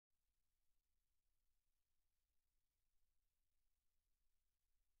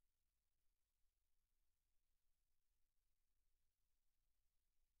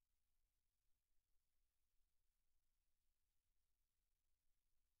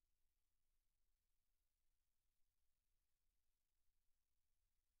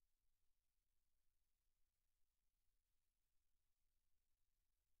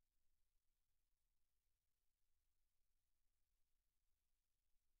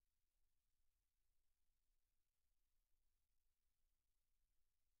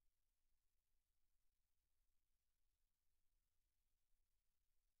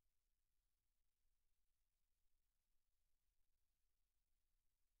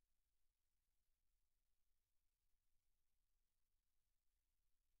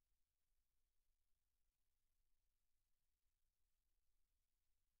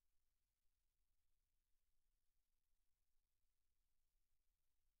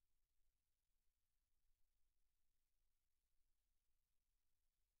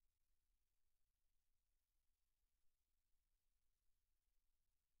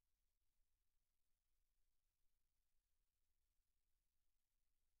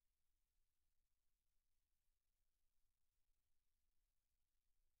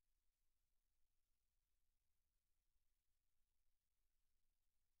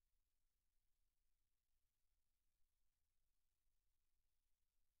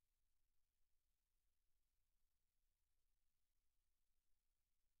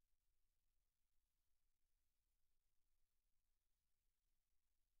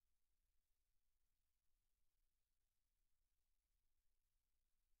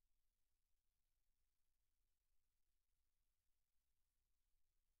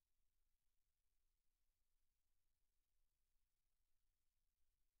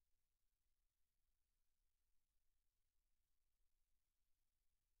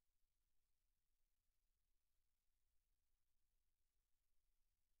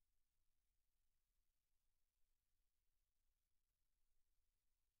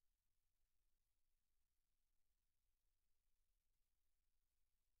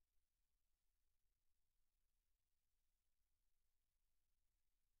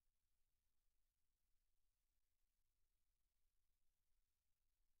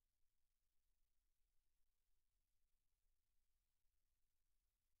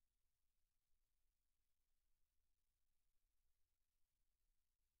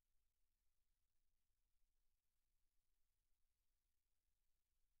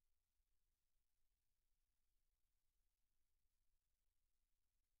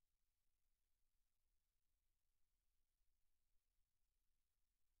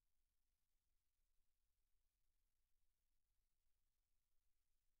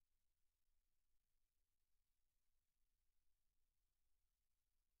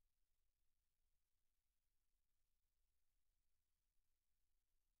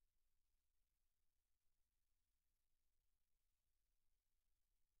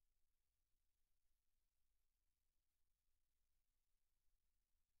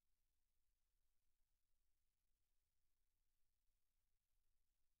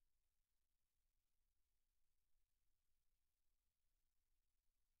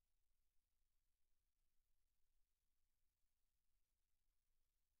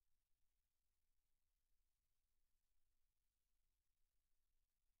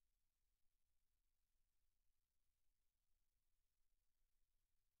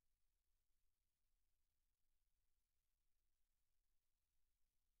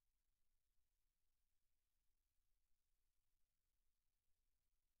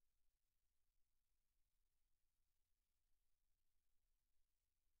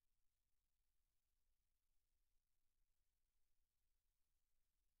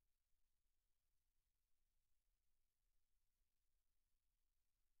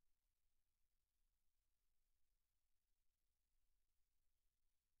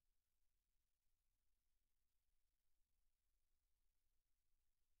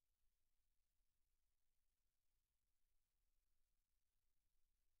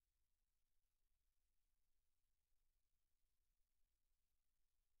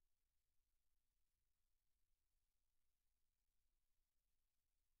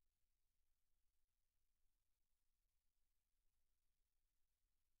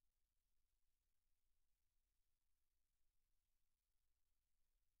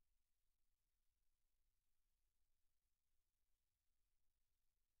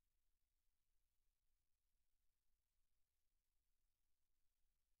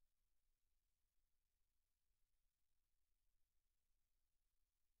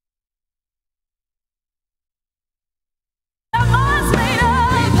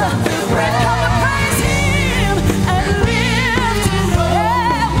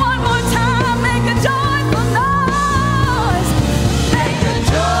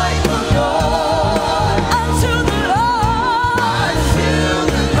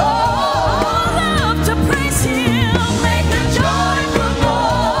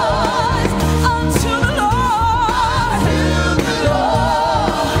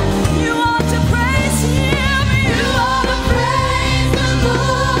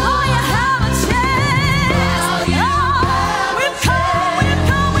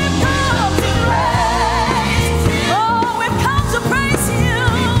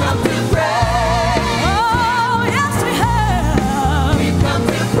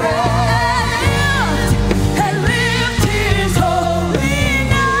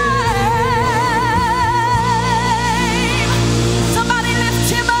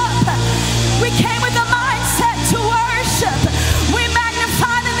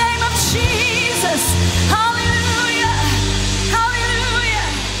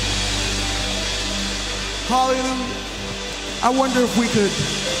I wonder if we could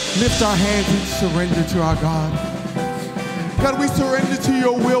lift our hands and surrender to our God. God, we surrender to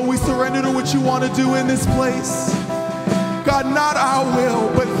your will. We surrender to what you want to do in this place. God, not our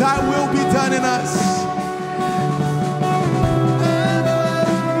will, but thy will be done in us.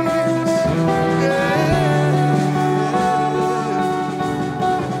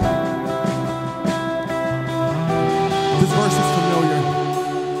 This verse is familiar.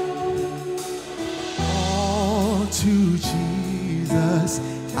 All to Jesus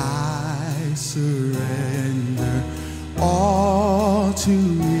I surrender. All to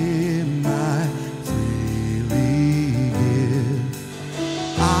him I freely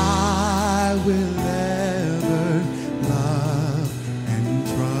give. I will ever love and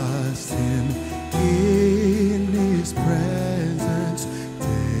trust him in his presence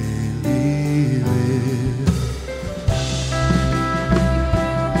daily live.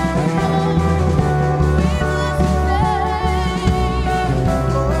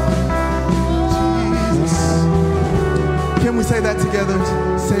 Can we say that together?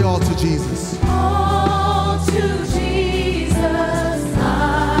 Say all to Jesus. All to Jesus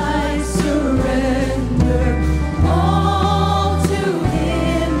I surrender. All to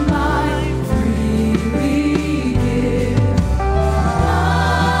him I freely give.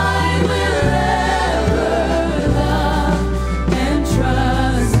 I will ever love and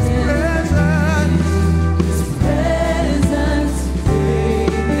trust him. His presence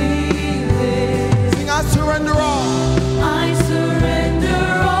daily live. Sing, I surrender all. I surrender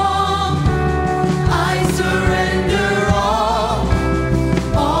all.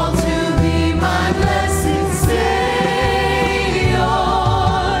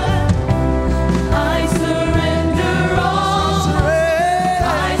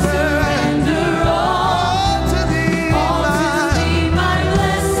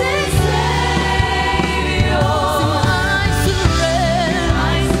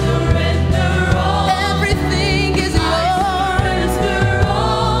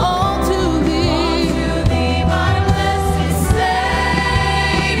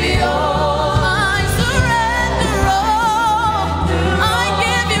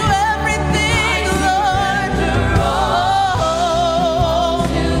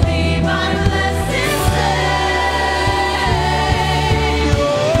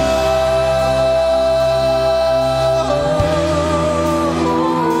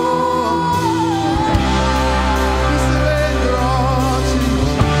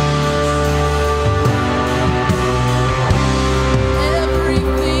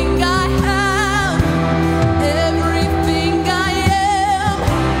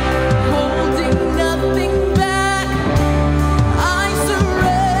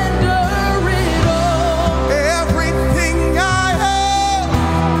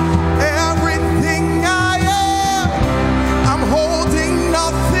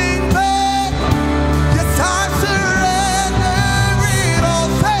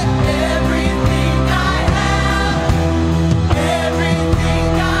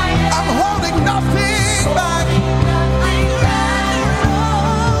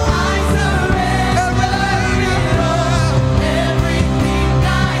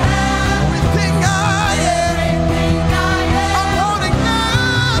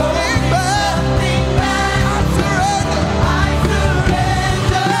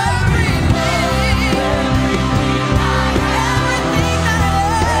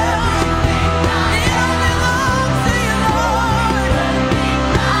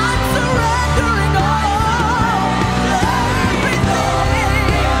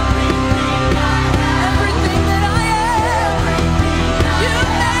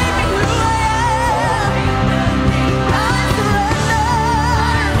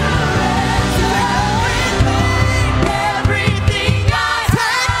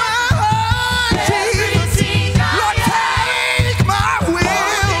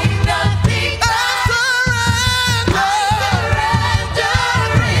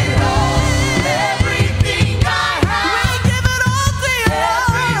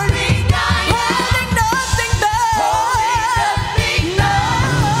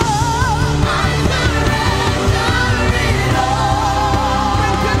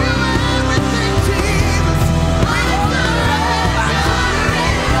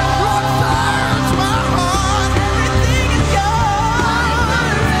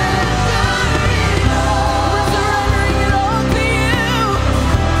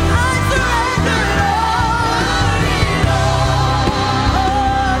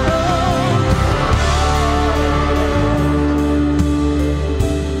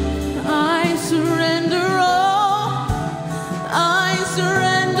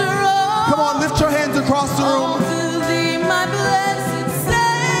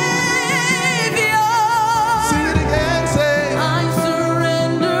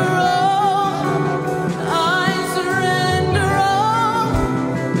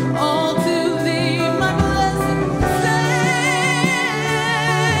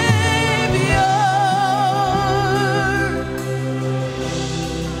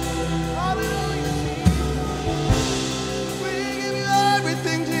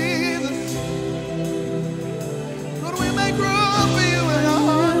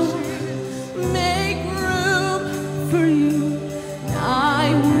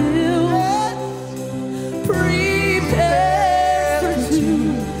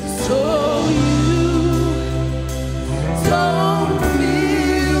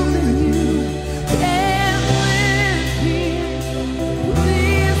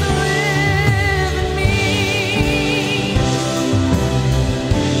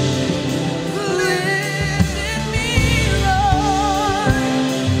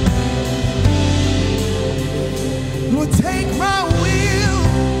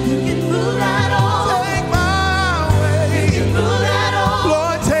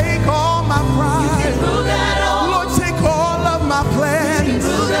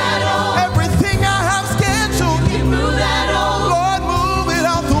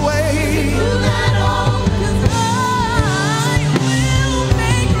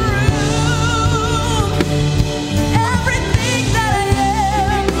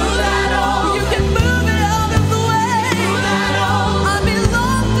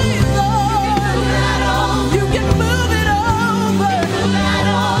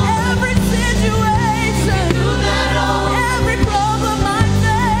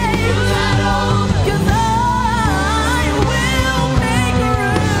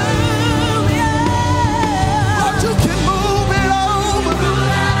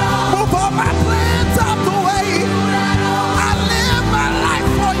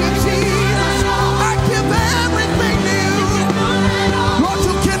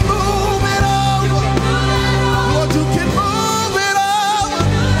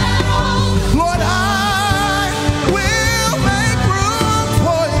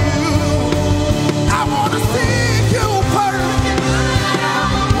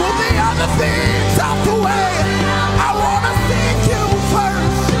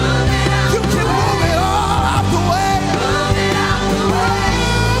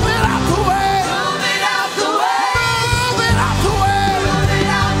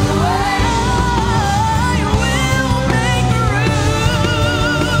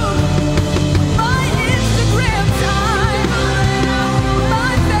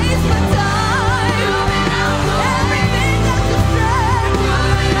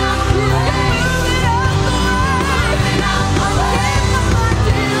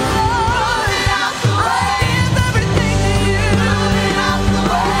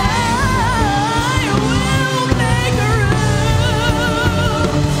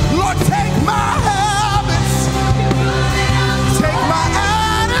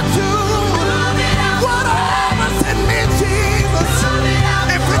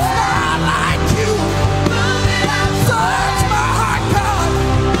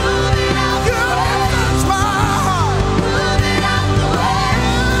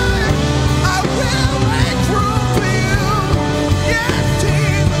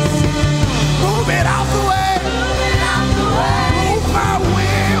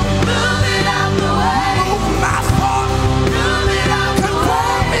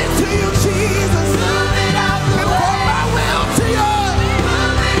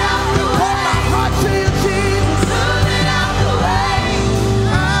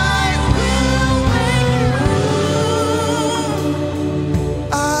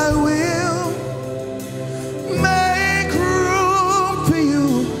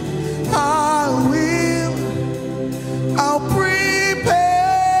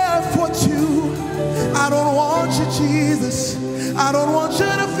 I don't want you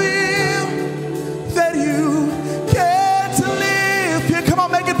to feel that you can't live here. Come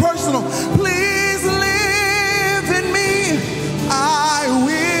on, make it personal. Please live in me.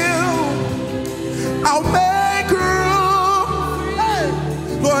 I'll make room. Hey.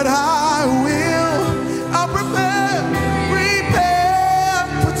 Lord, I will. I'll prepare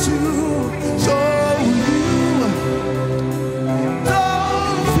for two. So you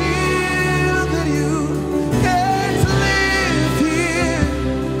don't feel that you can't live here.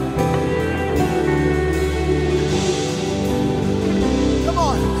 Come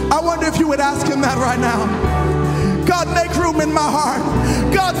on. I wonder if you would ask him that right now. God, make room in my heart.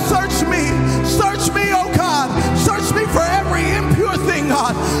 God, search me. Search me, oh God. Search me for every impure thing,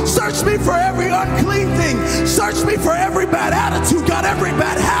 God. Search me for every unclean thing. Search me for every bad attitude, God, every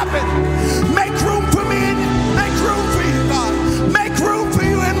bad habit. Make room for me. Make room for you, God. Make room for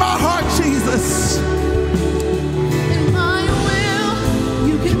you in my heart, Jesus. In my will,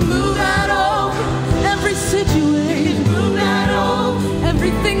 you can move out of every situation. Move out of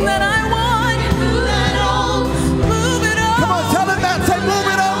everything that I want. Move that over. Move it over. Come on, tell him that. Say, move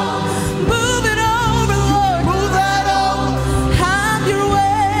it over. Move it over, Lord. Move that over. Have your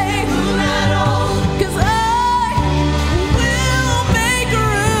way. Move that over. 'Cause I will make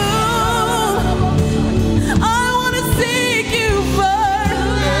room.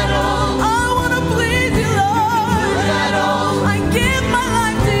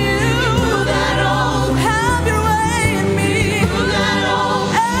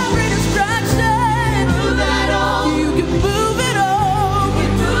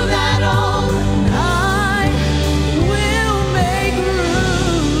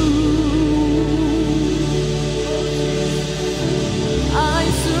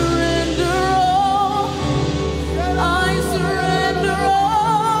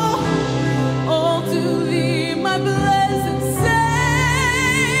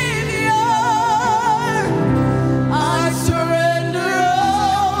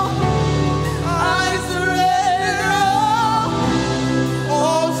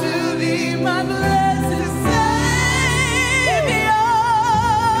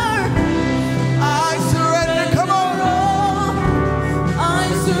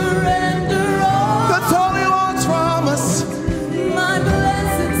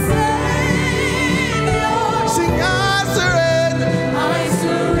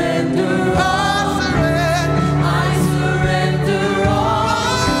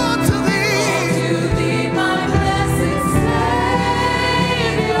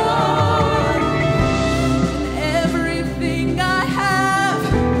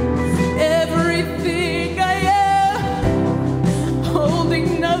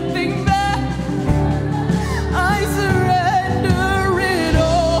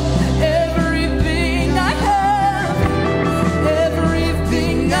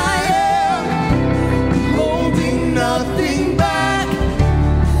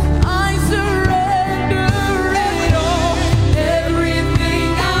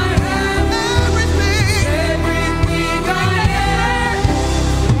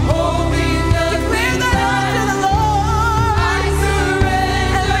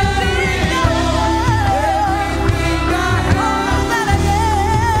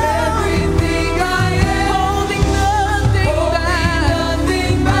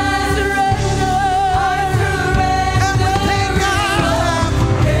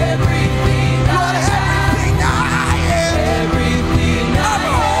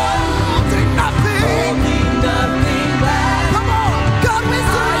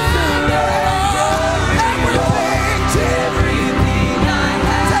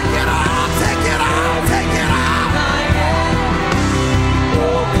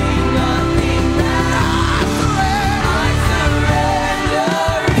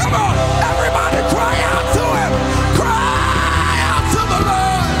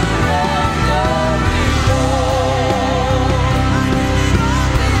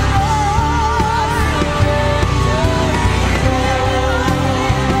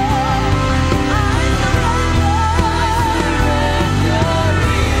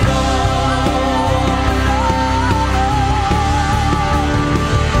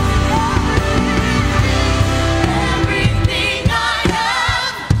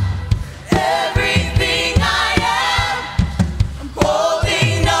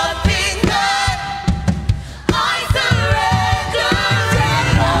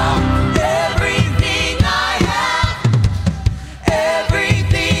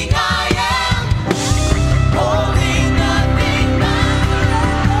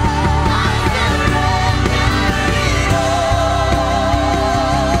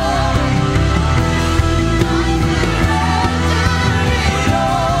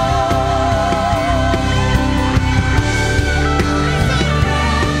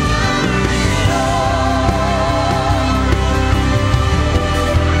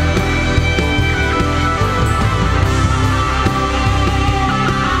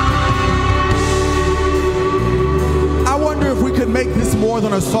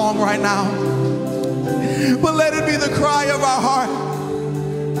 in a song right now, but let it be the cry of our heart.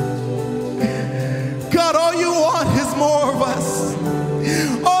 God, all you want is more of us.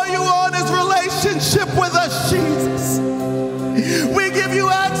 All you want is relationship with us, Jesus. We give you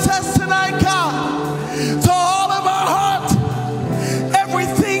access tonight, God, to all of our heart,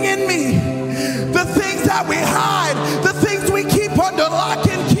 everything in me, the things that we hide, the things we keep under lock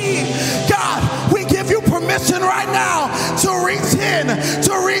and key. God, we give you permission right now to reach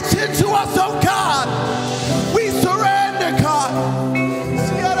into us, oh God. We surrender, God.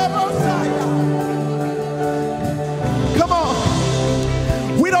 Come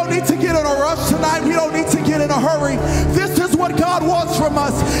on. We don't need to get in a rush tonight. We don't need to get in a hurry. This is what God wants from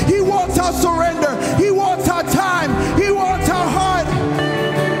us. He wants our surrender. He wants our time. He wants our heart.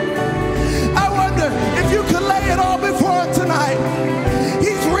 I wonder if you could lay it all before Him tonight.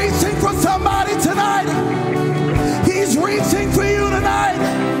 He's reaching for somebody tonight. He's reaching for you tonight.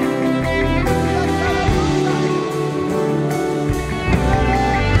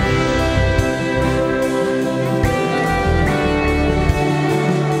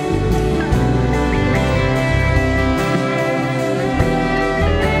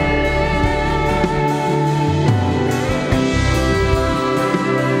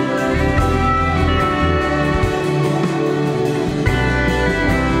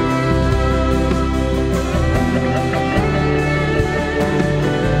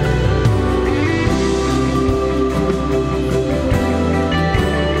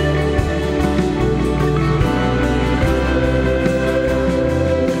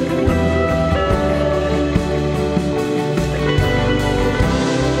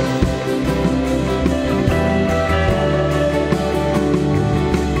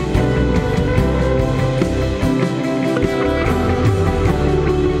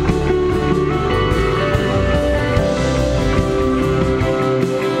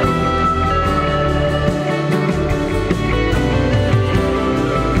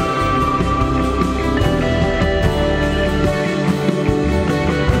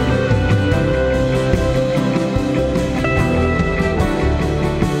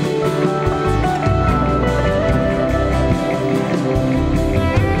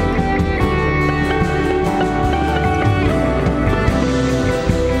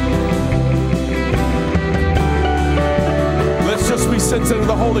 Sensitive to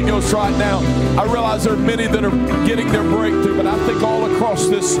the Holy Ghost right now. I realize there are many that are getting their breakthrough, but I think all across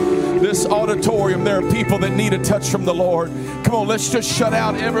this auditorium there are people that need a touch from the Lord. Come on, let's just shut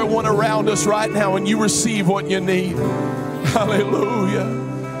out everyone around us right now and you receive what you need. Hallelujah.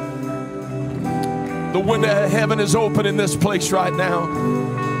 The window of heaven is open in this place right now.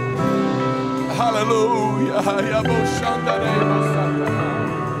 Hallelujah.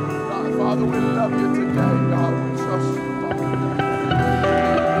 Father, we love you today, God. We trust you.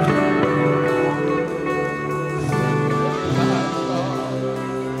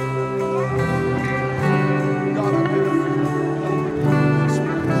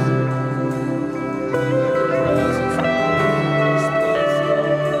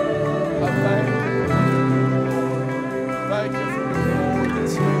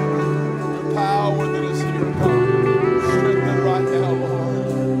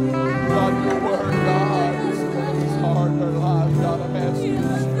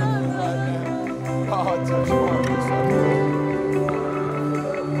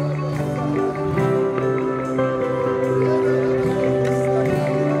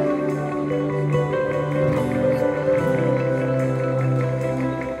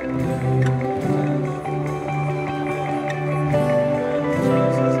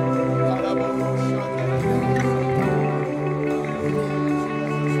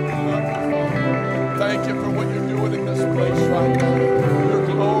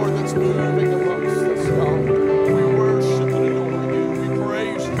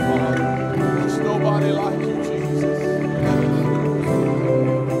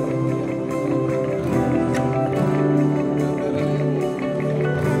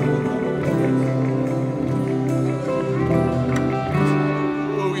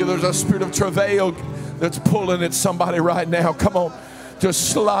 A spirit of travail that's pulling at somebody right now. Come on, just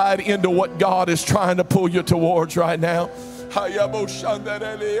slide into what God is trying to pull you towards right now.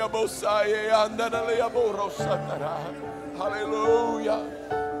 Hallelujah.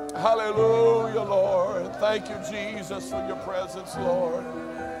 Hallelujah, Lord. Thank you, Jesus, for your presence, Lord.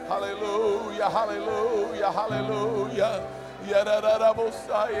 Hallelujah, hallelujah, hallelujah.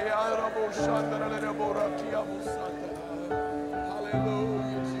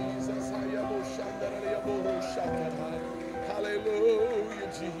 Hallelujah, Jesus. Hallelujah,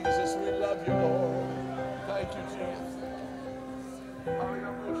 Jesus. We love you, Lord. Thank you, Jesus.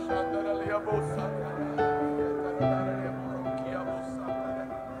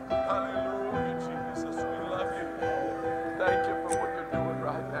 Hallelujah, Jesus. We love you. Thank you for what you're doing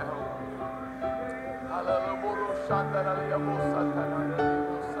right now.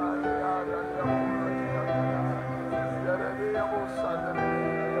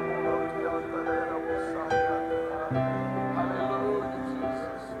 Hallelujah,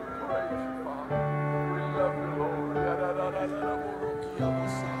 Jesus. We praise you, Father. We love you, Lord.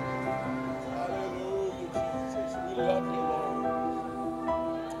 Hallelujah, Jesus. We love you, Lord.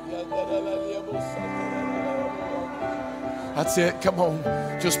 That's it. Come on.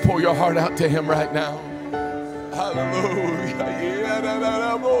 Just pour your heart out to him right now. Hallelujah.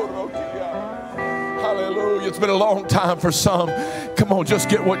 Hallelujah. It's been a long time for some. Come on, just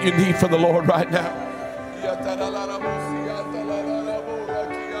get what you need from the Lord right now.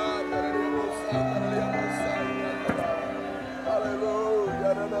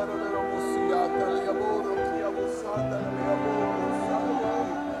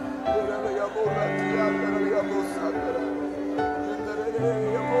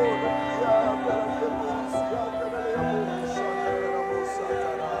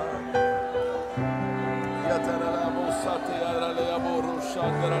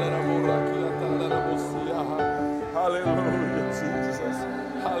 Hallelujah, Jesus.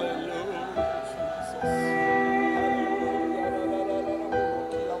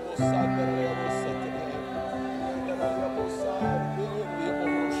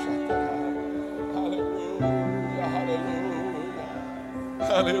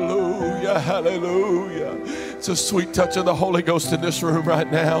 Hallelujah, hallelujah, hallelujah. It's a sweet touch of the Holy Ghost in this room right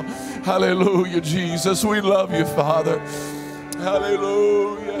now. Hallelujah, Jesus. We love you, Father.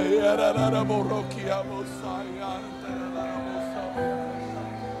 Hallelujah.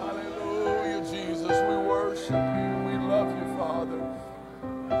 Hallelujah, Jesus. We worship you. We love you, Father.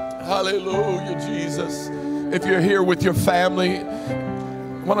 Hallelujah, Jesus. If you're here with your family,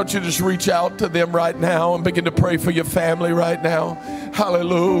 why don't you just reach out to them right now and begin to pray for your family right now.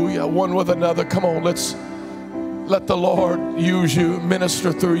 Hallelujah. One with another. Come on, let's let the Lord use you,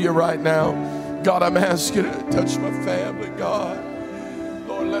 minister through you right now. God, I'm asking you to touch my family, God.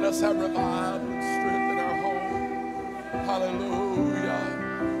 Lord, let us have revival and strength in our home.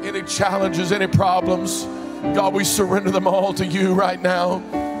 Hallelujah. Any challenges, any problems, God, we surrender them all to you right now.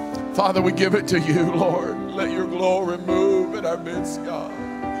 Father, we give it to you, Lord. Let your glory move in our midst, God.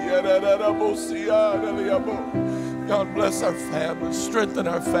 God, bless our families, strengthen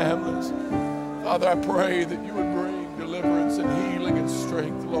our families. Father, I pray that you would bring deliverance and healing and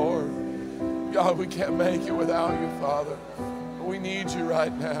strength, Lord. God, we can't make it without you, Father. We need you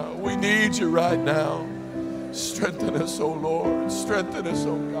right now. We need you right now. Strengthen us, oh Lord. Strengthen us,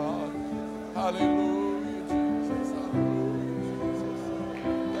 oh God. Hallelujah, Jesus. Hallelujah, Jesus.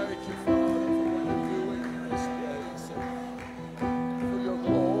 Thank you, Father, for what you're doing in this place. For your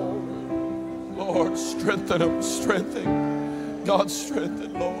glory. Lord, strengthen them. Strengthen. God,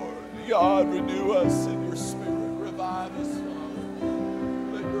 strengthen, Lord. God, renew us in your spirit. Revive us, Father.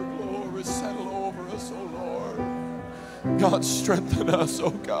 Let your glory settle over us, oh Lord. God, strengthen us, oh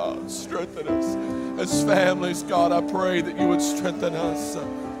God. Strengthen us. As families, God, I pray that you would strengthen us.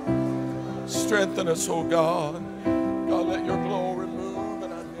 Strengthen us, oh God. God, let your glory move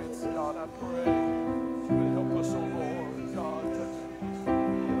in our midst, God. I pray that you would help us, oh Lord. God, touch us.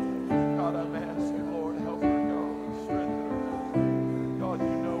 God, I'm asking, Lord, help her, God. Strengthen her. God,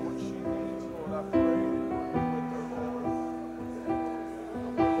 you know what she needs, Lord. I pray that you would be with her, Lord.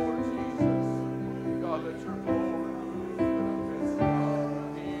 Help her, Lord Jesus. God, let your glory move in our midst, God.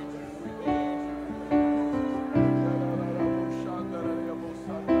 We need you. We need you.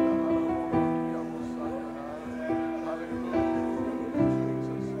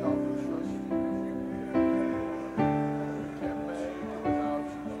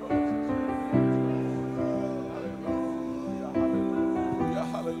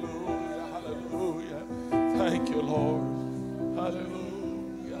 Thank you, Lord.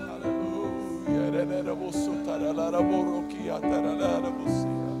 Hallelujah, hallelujah.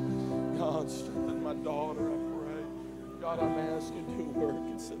 God, strengthen my daughter, I pray. God, I'm asking you to work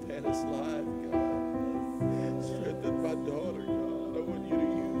in Savannah's life, God. Strengthen my daughter, God. I want you to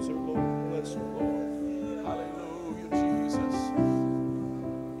use her, Lord. Bless her, Lord. Hallelujah, Jesus.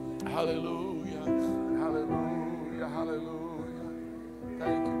 Hallelujah, hallelujah, hallelujah.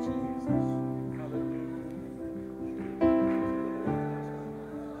 Thank you, Jesus.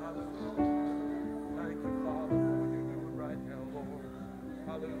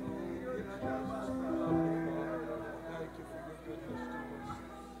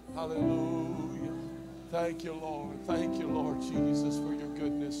 Hallelujah. Thank you, Lord. Thank you, Lord Jesus, for your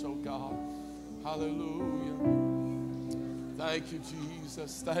goodness, oh God. Hallelujah. Thank you,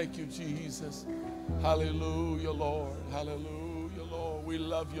 Jesus. Thank you, Jesus. Hallelujah, Lord. Hallelujah, Lord. We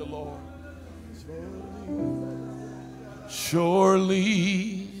love you, Lord.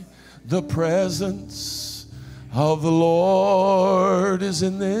 Surely the presence of the Lord is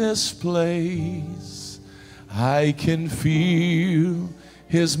in this place. I can feel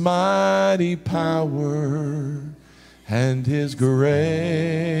his mighty power and his grace.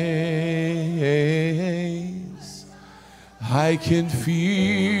 I can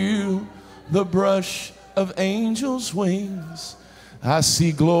feel the brush of angels' wings. I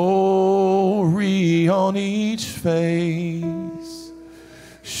see glory on each face.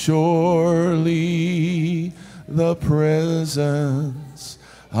 Surely the presence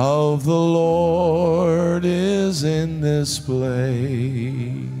of the Lord is in this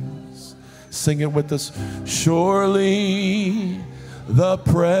place. Sing it with us. Surely the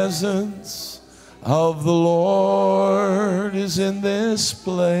presence of the Lord is in this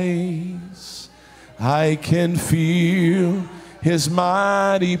place. I can feel his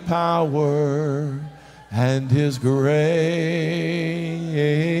mighty power and his grace.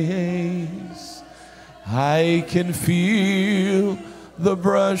 I can feel the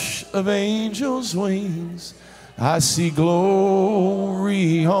brush of angels' wings. I see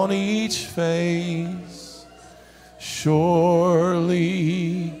glory on each face. Surely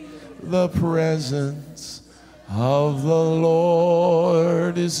the presence of the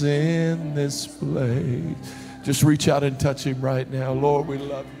Lord is in this place. Just reach out and touch him right now. Lord, we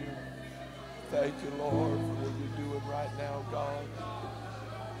love you. Thank you, Lord, for what you're doing right now, God.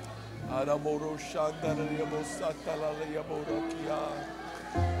 Hallelujah,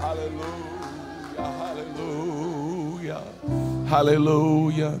 hallelujah,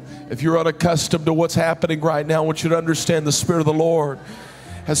 hallelujah. If you're unaccustomed to what's happening right now, I want you to understand the Spirit of the Lord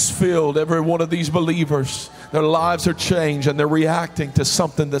has filled every one of these believers. Their lives are changed and they're reacting to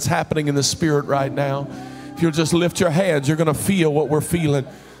something that's happening in the Spirit right now. If you'll just lift your hands, you're going to feel what we're feeling.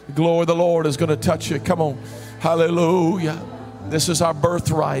 The glory of the Lord is going to touch you. Come on. Hallelujah. This is our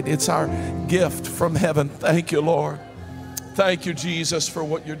birthright. It's our gift from heaven. Thank you, Lord. Thank you, Jesus, for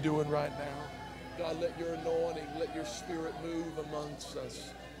what you're doing right now. God, let your anointing, let your Spirit move amongst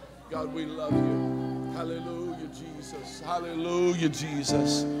us. God, we love you. Hallelujah, Jesus. Hallelujah,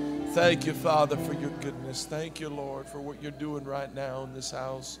 Jesus. Thank you, Father, for your goodness. Thank you, Lord, for what you're doing right now in this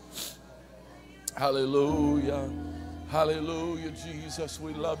house. Hallelujah. Hallelujah, Jesus.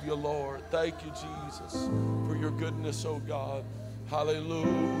 We love you, Lord. Thank you, Jesus, for your goodness, oh God.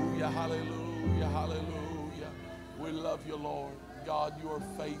 Hallelujah, hallelujah, hallelujah. We love you, Lord. God, you are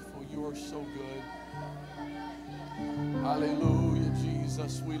faithful. You are so good. Hallelujah,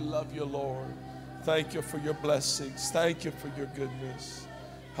 Jesus. We love you, Lord. Thank you for your blessings. Thank you for your goodness.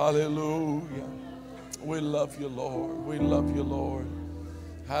 Hallelujah. We love you, Lord. We love you, Lord.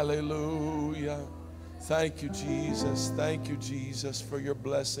 Hallelujah. Thank you, Jesus. Thank you, Jesus, for your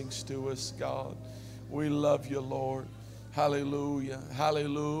blessings to us, God. We love you, Lord. Hallelujah.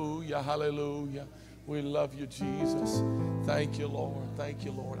 Hallelujah. Hallelujah. We love you, Jesus. Thank you, Lord. Thank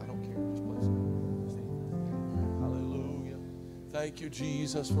you, Lord. I don't care this place. Hallelujah. Thank you,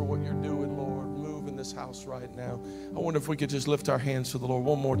 Jesus, for what you're doing, Lord. Move in this house right now. I wonder if we could just lift our hands to the Lord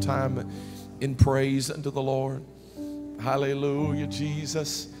one more time in praise unto the Lord. Hallelujah,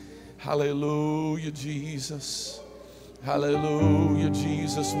 Jesus. Hallelujah, Jesus. Hallelujah,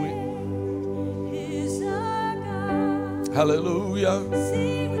 Jesus. Hallelujah.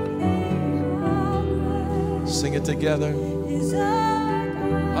 Sing it together.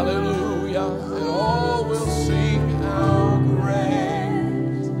 Hallelujah. And all will sing how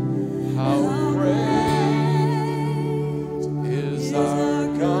great is our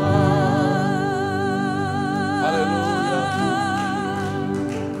God.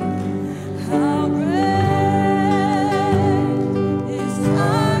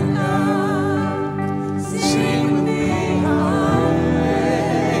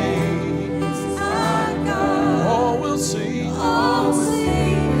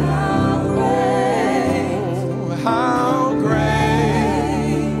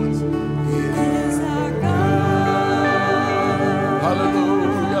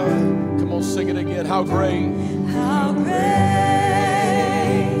 How great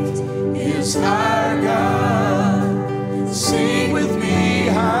is our God. Sing with me,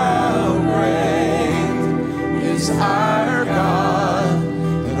 how great is our God.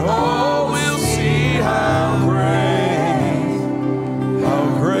 And all will see how great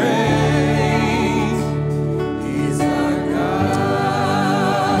is our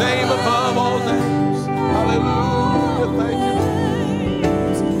God. Name above all names.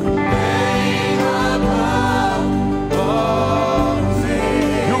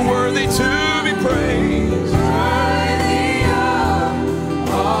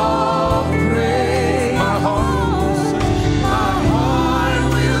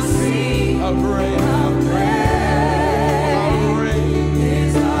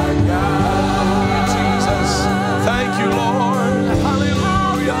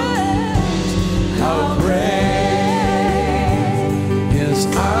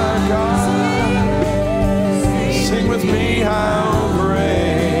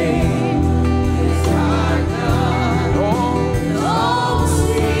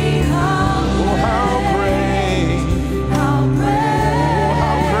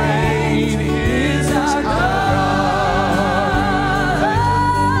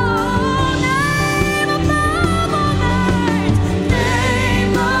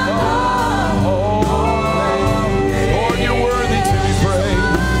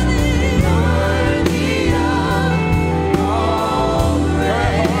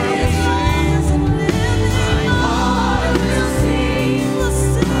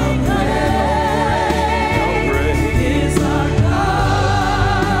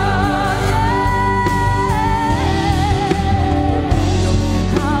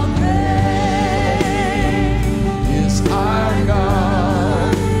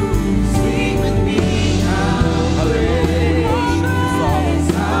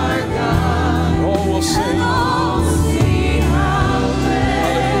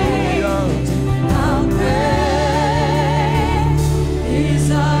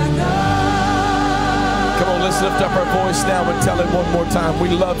 up our voice now and tell him one more time, we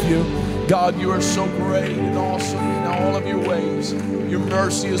love you. God, you are so great and awesome in all of your ways. Your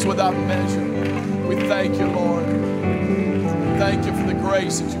mercy is without measure. We thank you, Lord. Thank you for the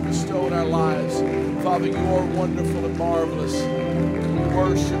grace that you bestow in our lives. Father, you are wonderful and marvelous. We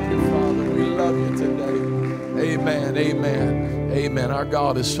worship you, Father. We love you today. Amen, amen, amen. Our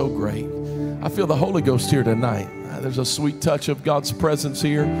God is so great. I feel the Holy Ghost here tonight. There's a sweet touch of God's presence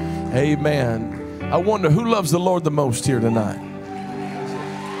here. Amen. I wonder who loves the Lord the most here tonight.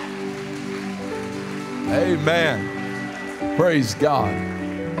 Amen. Praise God.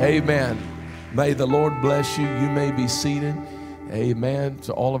 Amen. May the Lord bless you. You may be seated. Amen.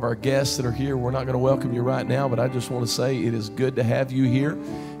 To all of our guests that are here, we're not going to welcome you right now, but I just want to say it is good to have you here.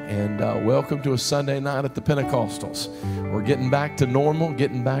 And welcome to a Sunday night at the Pentecostals. We're getting back to normal,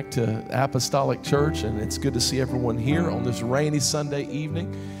 getting back to Apostolic Church, and it's good to see everyone here on this rainy Sunday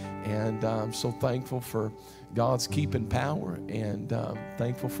evening. And I'm so thankful for God's keeping power, and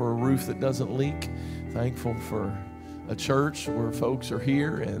thankful for a roof that doesn't leak, thankful for a church where folks are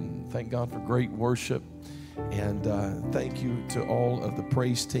here, and thank God for great worship. And thank you to all of the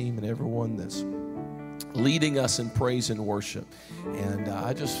praise team and everyone that's leading us in praise and worship. And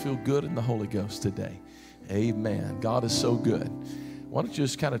I just feel good in the Holy Ghost today. Amen. God is so good. Why don't you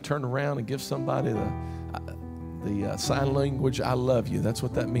just kind of turn around and give somebody the sign language, I love you. That's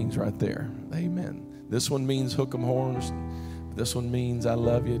what that means right there. Amen. This one means hook 'em horns. This one means I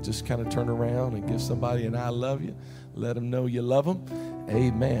love you. Just kind of turn around and give somebody an I love you. Let them know you love them.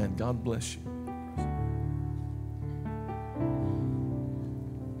 Amen. God bless you.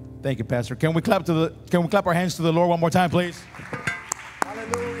 Thank you, Pastor. Can we clap our hands to the Lord one more time, please?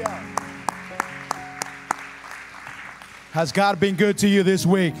 Hallelujah. Has God been good to you this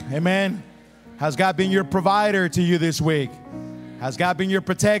week? Amen. Has God been your provider to you this week? Has God been your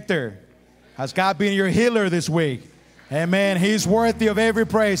protector? Has God been your healer this week? Amen. He's worthy of every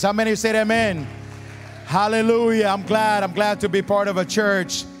praise. How many said amen? Hallelujah. I'm glad to be part of a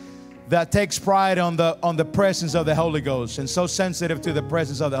church that takes pride on the presence of the Holy Ghost and so sensitive to the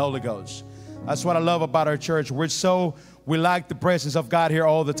presence of the Holy Ghost. That's what I love about our church. We like the presence of God here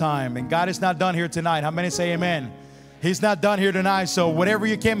all the time. And God is not done here tonight. How many say amen? He's not done here tonight. So whatever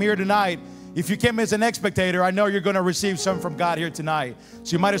you came here tonight, if you came as an spectator, I know you're going to receive some from God here tonight.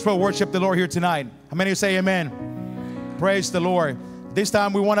 So you might as well worship the Lord here tonight. How many say amen? Praise the Lord. This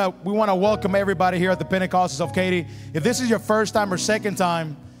time we want to welcome everybody here at the Pentecostals of Katy. If this is your first time or second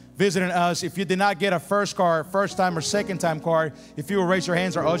time visiting us, if you did not get a first time or second time card, if you will raise your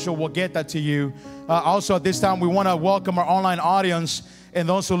hands, our usher will get that to you. Also at this time, we want to welcome our online audience and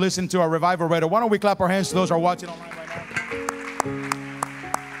those who listen to our revival radio. Why don't we clap our hands to those who are watching online right now?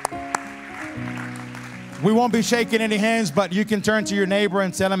 We won't be shaking any hands, but you can turn to your neighbor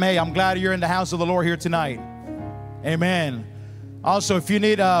and tell them, hey, I'm glad you're in the house of the Lord here tonight. Amen. Also, if you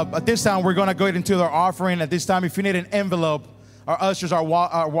need, at this time, we're going to go into our offering. At this time, if you need an envelope, our ushers are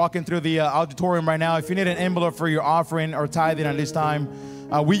walking through the auditorium right now. If you need an envelope for your offering or tithing at this time,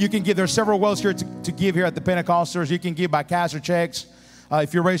 you can give. There's several ways here to give here at the Pentecostals. You can give by cash or checks.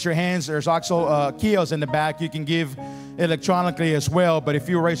 If you raise your hands, there's also kiosks in the back. You can give electronically as well. But if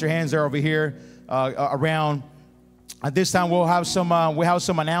you raise your hands, they're over here around. At this time, we have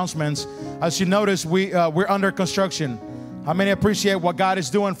some announcements. As you notice, we're under construction. How many appreciate what God is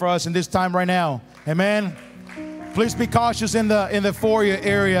doing for us in this time right now? Amen. Please be cautious in the foyer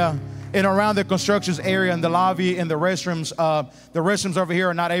area and around the constructions area, in the lobby, in the restrooms. The restrooms over here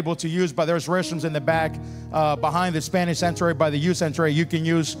are not able to use, but there's restrooms in the back behind the Spanish sanctuary, by the youth sanctuary. You can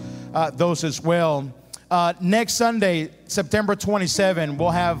use those as well. Next Sunday, September 27, we'll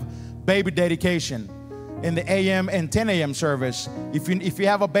have baby dedication in the a.m. and 10 a.m. service. If you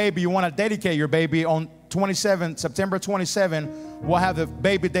have a baby, you want to dedicate your baby on September 27, we'll have the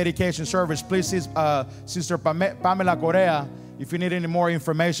baby dedication service. Please see Sister Pamela Correa if you need any more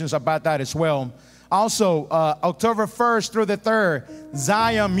information about that as well. Also, October 1st through the 3rd,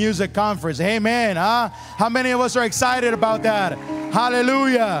 Zion Music Conference. Amen. How many of us are excited about that?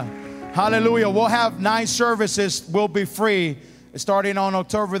 Hallelujah. Hallelujah. We'll have 9 services will be free. Starting on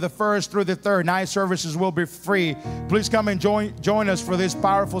October the 1st through the 3rd, 9 services will be free. Please come and join us for this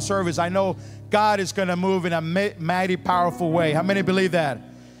powerful service. I know God is going to move in a mighty, powerful way. How many believe that?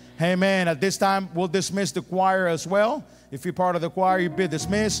 Amen. At this time, we'll dismiss the choir as well. If you're part of the choir, you'll be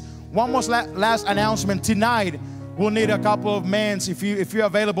dismissed. One more last announcement. Tonight, we'll need a couple of men. If you're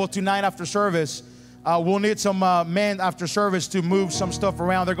available tonight after service, we'll need some men after service to move some stuff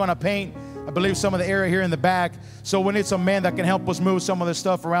around. They're going to paint I believe some of the area here in the back. So we need some men that can help us move some of this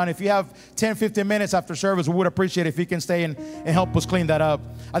stuff around. If you have 10, 15 minutes after service, we would appreciate it if you can stay and help us clean that up.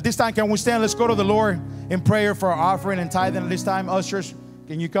 At this time, can we stand? Let's go to the Lord in prayer for our offering and tithing at this time. Ushers,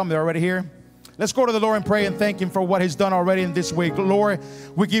 can you come? They're already here. Let's go to the Lord and pray and thank Him for what He's done already in this week. Lord,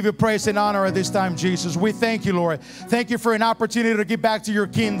 we give you praise and honor at this time, Jesus. We thank you, Lord. Thank you for an opportunity to give back to your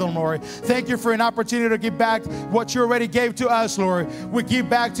kingdom, Lord. Thank you for an opportunity to give back what you already gave to us, Lord. We give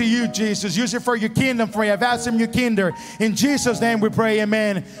back to you, Jesus. Use it for your kingdom, for you have asked Him your kingdom. In Jesus' name we pray,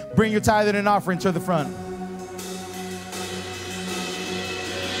 amen. Bring your tithing and offering to the front.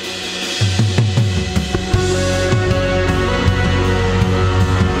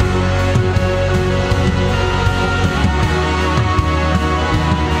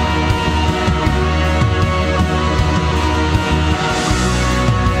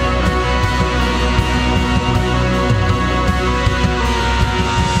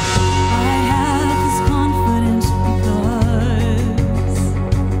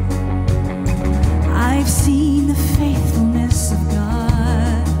 I've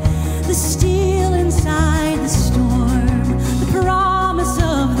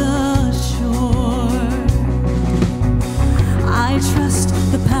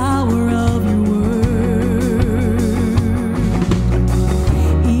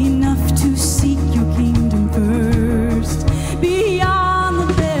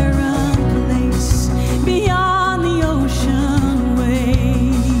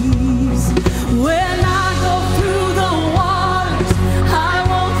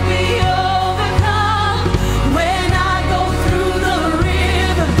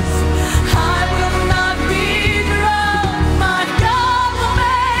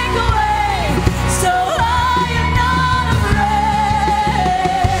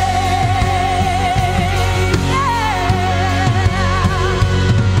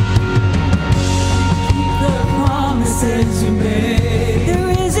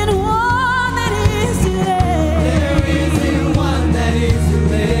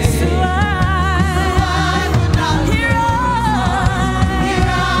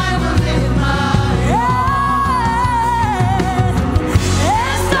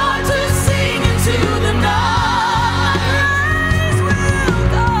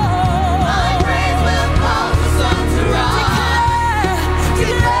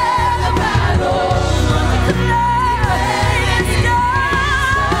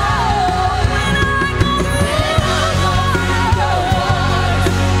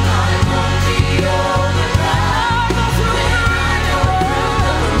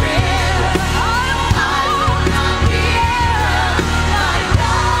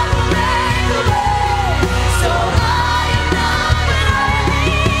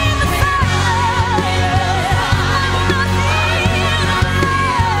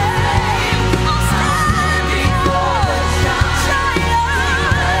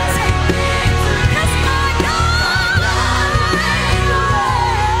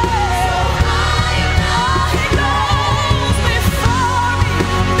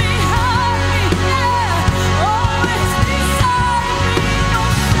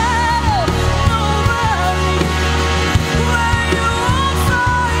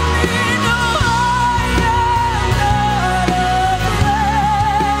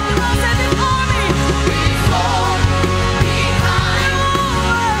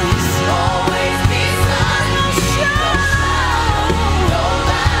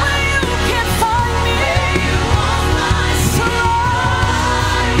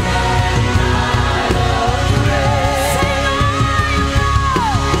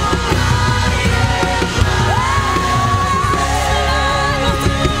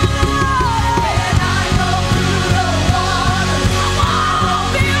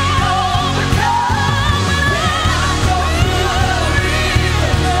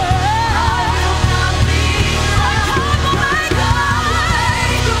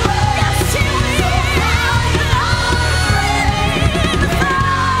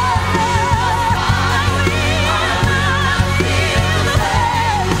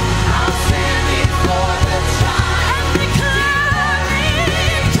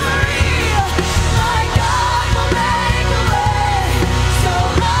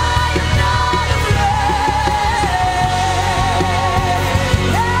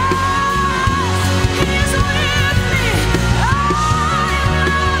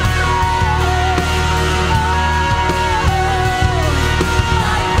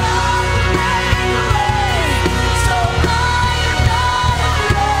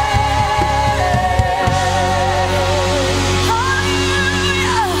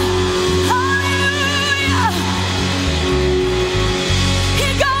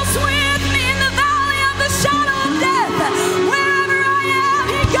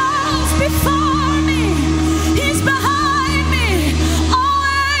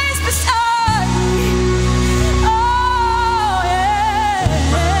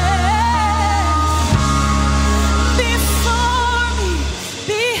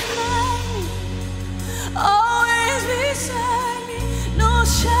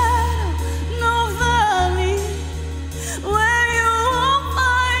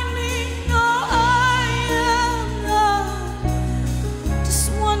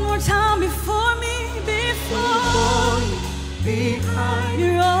time before me, before me, behind.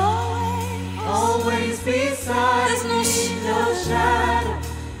 You're always beside. There's no shadow,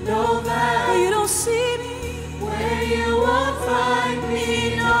 no valley. You don't see me where you won't find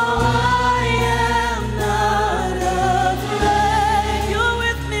me. No, I am not afraid. You're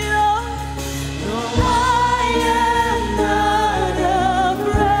with me, Lord. No, I am not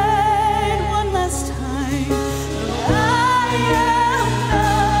afraid. One last time. I am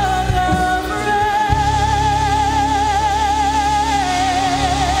not afraid.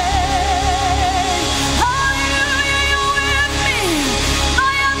 Hallelujah, you're with me. I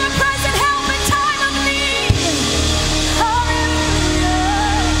am the present help in time of need. Hallelujah.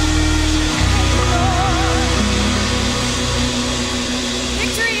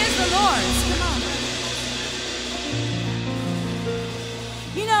 Victory is the Lord's. Come on.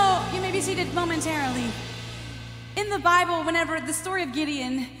 You know, you may be seated momentarily. In the Bible, whenever the story of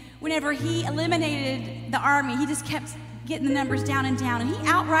Gideon, whenever he eliminated the army, he just kept getting the numbers down and down. And he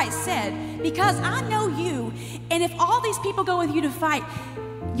outright said, because I know you, and if all these people go with you to fight,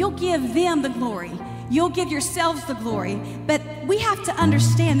 you'll give them the glory. You'll give yourselves the glory. But we have to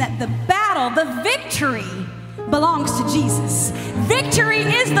understand that the battle, the victory, belongs to Jesus. Victory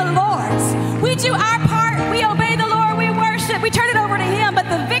is the Lord's. We do our part. We obey the Lord. We worship. We turn it over to Him. But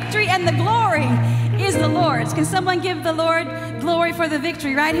the victory and the glory is the Lord's. Can someone give the Lord glory for the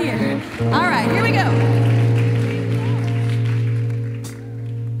victory right here? All right, here we go.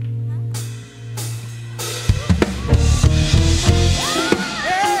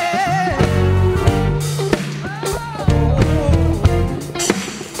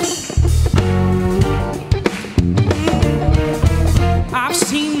 I've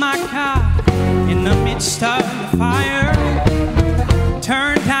seen my God in the midst of the fire,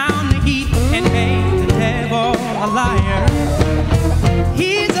 turn down the heat and made the devil a liar.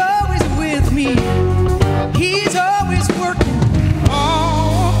 He's always with me. He's always working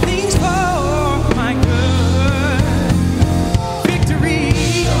all things for my good. Victory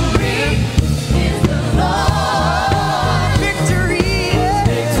is the Lord. Victory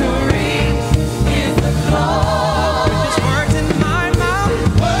is the Lord. With His words in my mouth,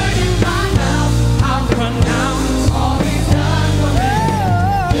 I'll pronounce all He's done for me.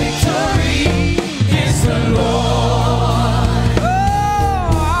 Victory is the Lord.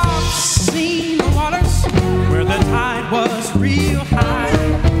 Oh, I've seen the waters where the tide was real high.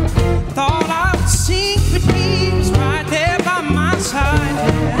 Thought I would sink, but He was right there by my side.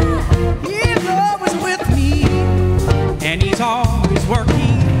 He's always with me, and He's always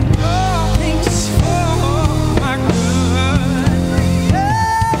working all things for my good.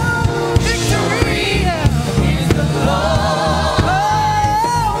 Oh, victory is the Lord.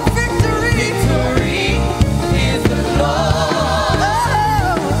 Oh, victory is the Lord. Oh,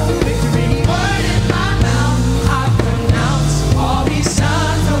 victory. Word in my mouth, I pronounce all He's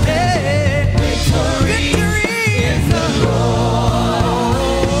done for me. Victory is the Lord.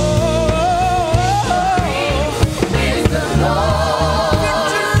 Victory is the Lord.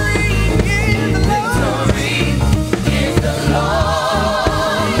 Victory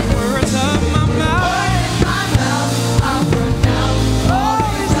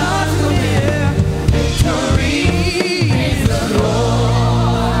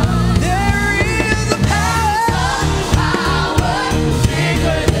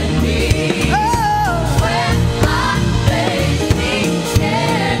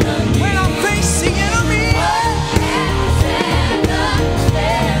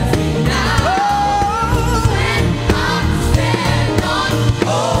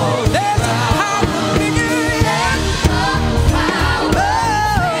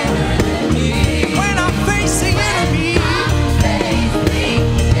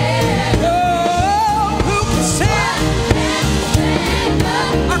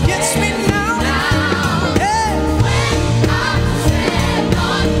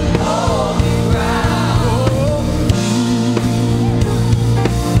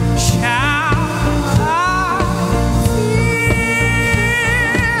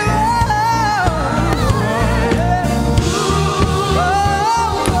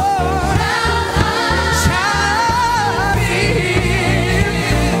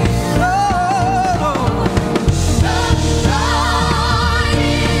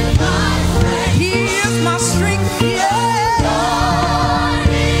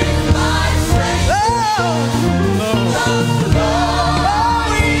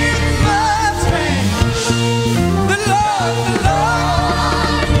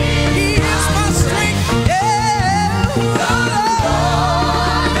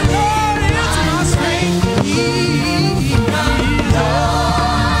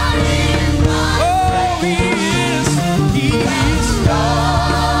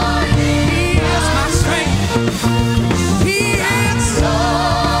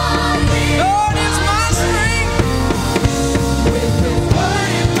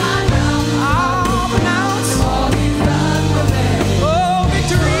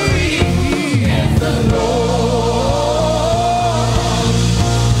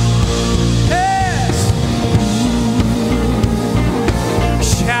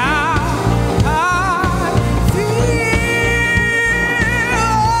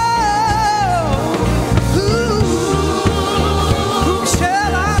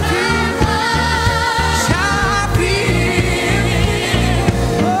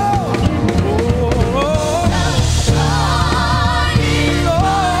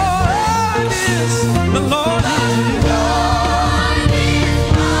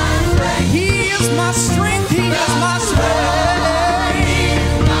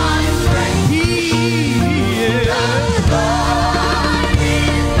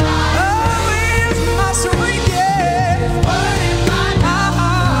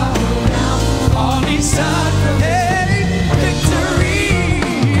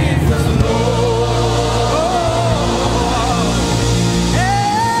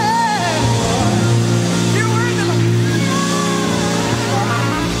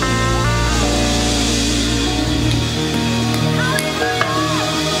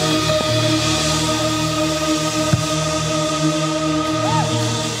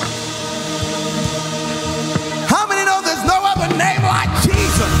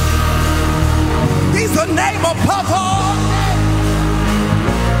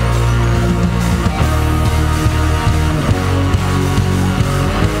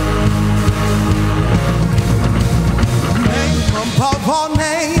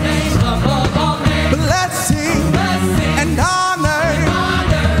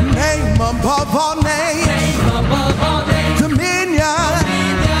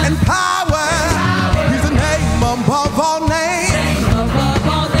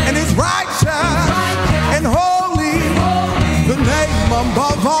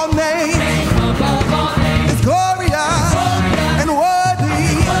all names. It's glorious and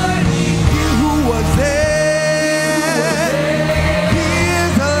worthy. He who was dead, he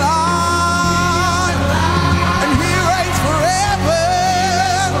is alive, and he reigns forever.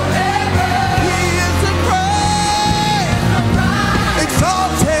 He is supreme,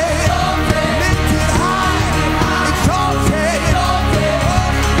 exalted, lifted high, exalted,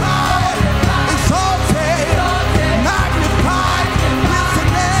 high, exalted, magnified. It's the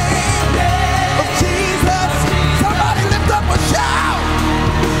name of Jesus. Somebody lift up a shout.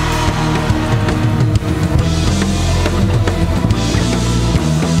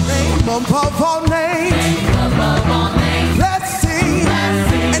 Name above all names. Blessing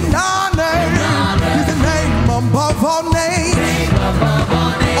and honor is the name above all names.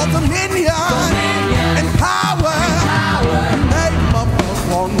 All dominion and power. Name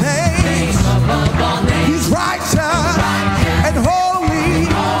above all names. He's righteous and holy.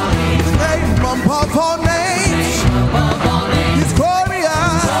 The name above all names. He's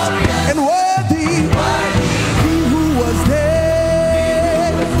glorious and worthy. He who was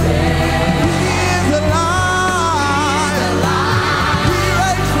dead, he is alive. He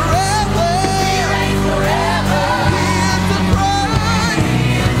reigns forever. He is supreme,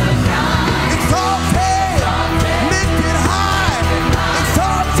 exalted, lifted high,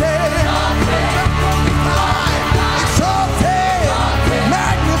 exalted, exalted,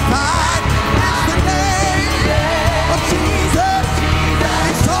 magnified. It's the name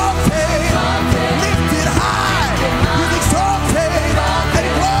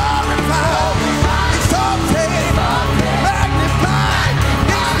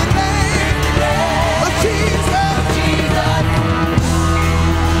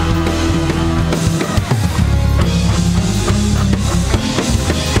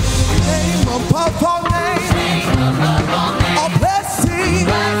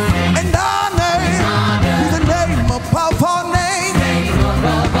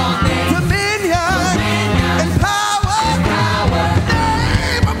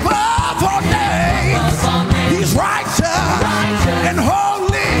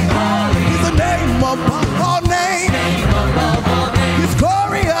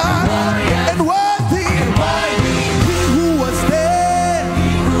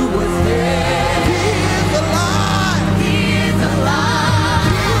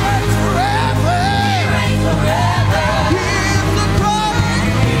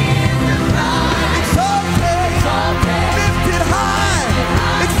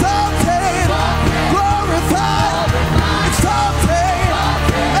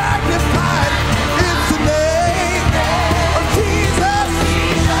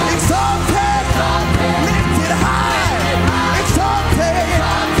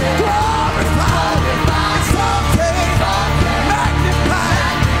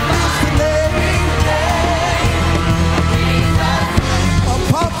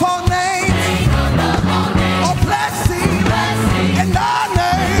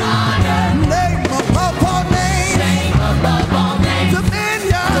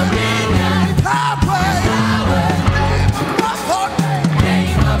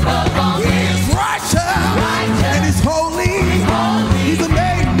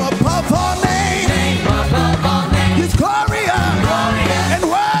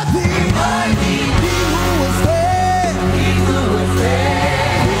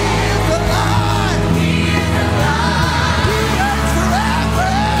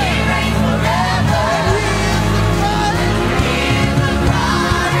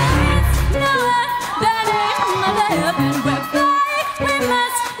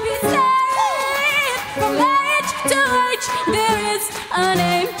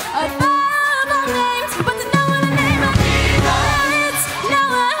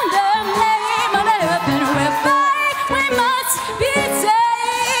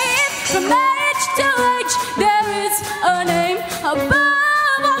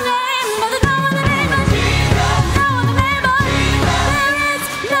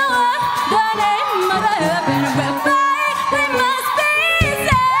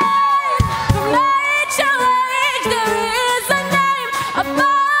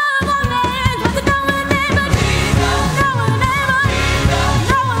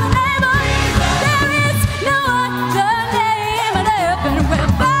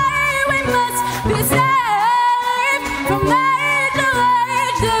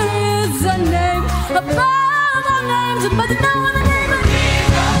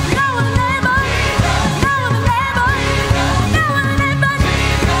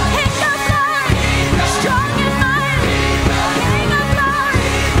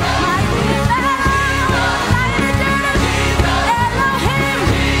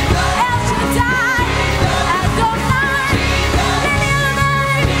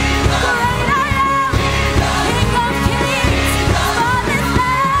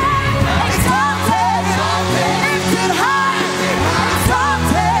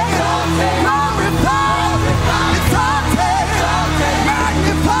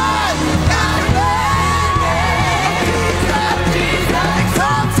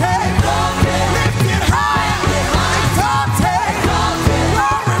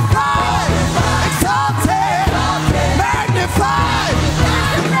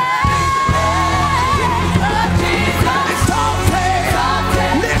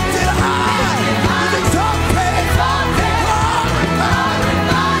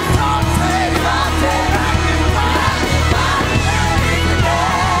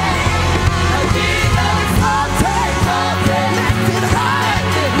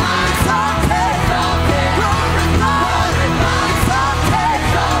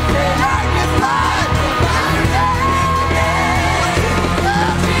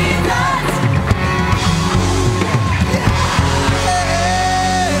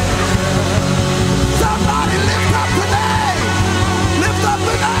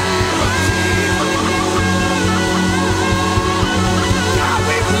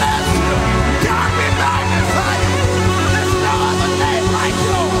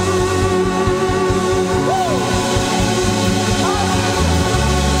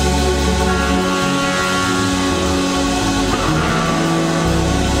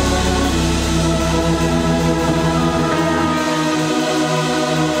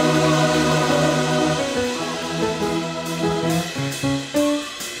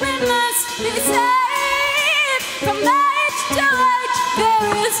must be saved. From age to age, there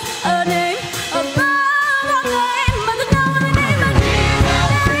is a name above all name, but there's no other name but Jesus.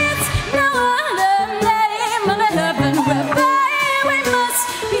 There is no other name under heaven whereby we must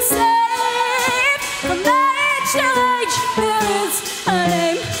be saved. From age to age, there is a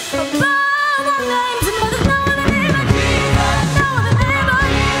name above all names, but there's no other name but Jesus. No other name but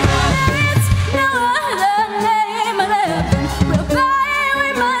Jesus. There is no other name under heaven whereby we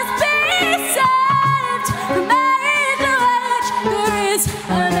must be saved. From age to age, there is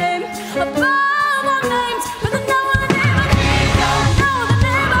a name above all names, but there's no other name but Jesus. No other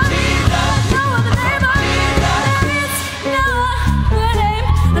name but Jesus. No other name but Jesus. There is no other name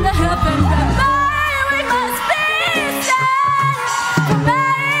under heaven whereby we must be saved. From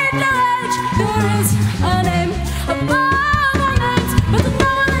age to age, there is a name above all names, but there's no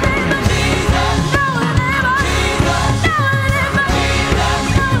other name but Jesus. No other name but Jesus.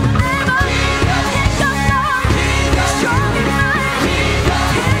 No other name but Jesus. No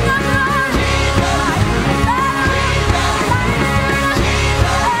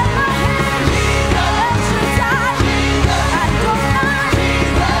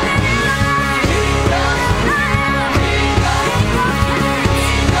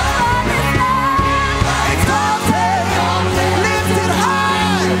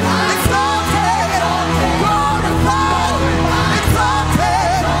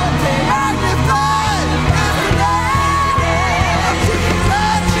name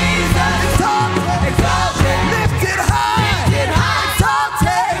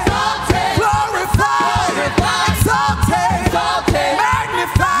but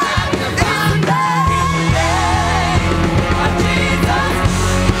Jesus.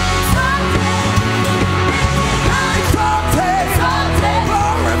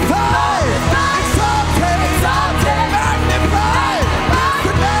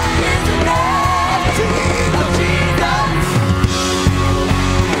 King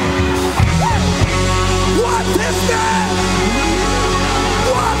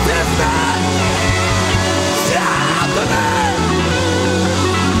of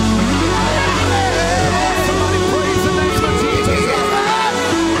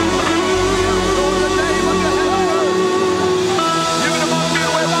glory, strong and mighty, King of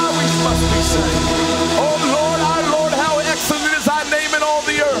glory, mighty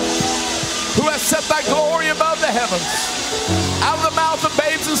and set thy glory above the heavens. Out of the mouth of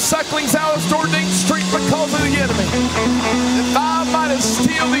babes and sucklings thou hast ordained strength because of the enemy, that thou mightest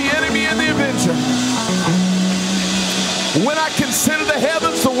steal the enemy and the avenger. When I consider the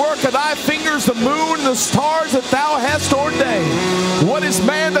heavens, the work of thy fingers, the moon, the stars that thou hast ordained. What is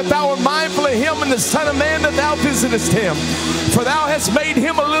man that thou art mindful of him, and the son of man that thou visitest him? For thou hast made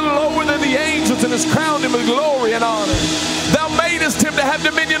him a little lower than the angels, and hast crowned him with glory and honor. Thou madest him to have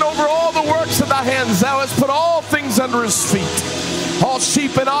dominion over all the works of thy hands. Thou hast put all things under his feet. All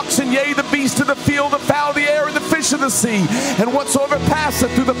sheep and oxen, yea, the beasts of the field, the fowl of the air, and the fish of the sea, and whatsoever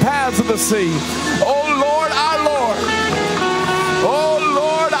passeth through the paths of the sea. O Lord, our Lord. O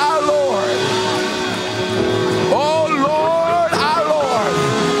Lord, our Lord. O Lord, our Lord.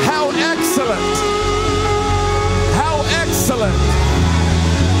 How excellent. How excellent.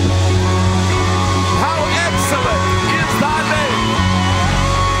 How excellent is thy name.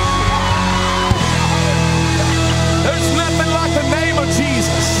 There's nothing like the name of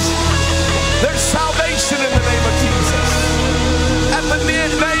Jesus. There's salvation in the name of Jesus. At the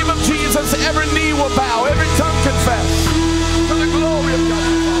name of Jesus, every knee will bow, every tongue confess. To the glory of God.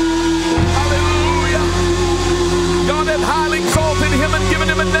 Hallelujah. God hath highly exalted him and given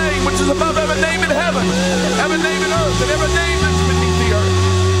him a name which is above every name in heaven, every name in earth, and every name that's beneath the earth.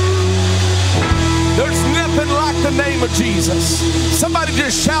 There's nothing like the name of Jesus. Somebody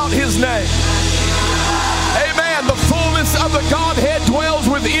just shout his name. Amen. The fullness of the Godhead dwells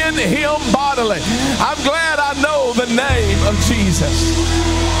within him bodily. I'm glad I know the name of Jesus.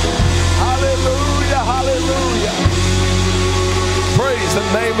 Hallelujah, hallelujah. Praise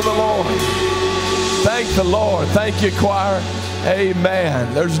the name of the Lord. Thank the Lord. Thank you, choir.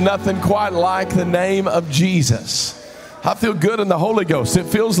 Amen. There's nothing quite like the name of Jesus. I feel good in the Holy Ghost. It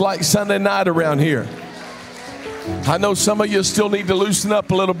feels like Sunday night around here. I know some of you still need to loosen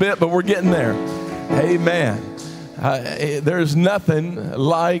up a little bit, but we're getting there. Amen. There's nothing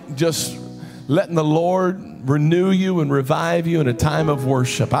like just letting the Lord renew you and revive you in a time of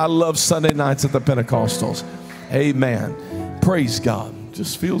worship. I love Sunday nights at the Pentecostals. Amen. Praise God.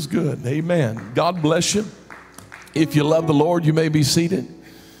 Just feels good. Amen. God bless you. If you love the Lord, you may be seated.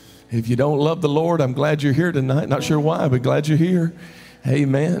 If you don't love the Lord, I'm glad you're here tonight. Not sure why, but glad you're here.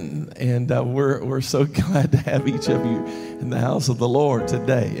 Amen. And we're so glad to have each of you in the house of the Lord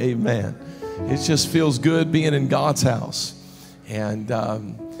today. Amen. It just feels good being in God's house. And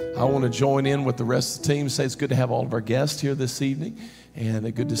I want to join in with the rest of the team. Say it's good to have all of our guests here this evening.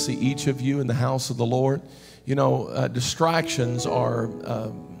 And good to see each of you in the house of the Lord. You know, distractions are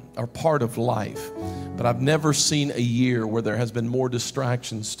part of life. But I've never seen a year where there has been more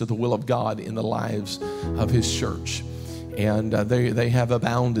distractions to the will of God in the lives of His church. And they have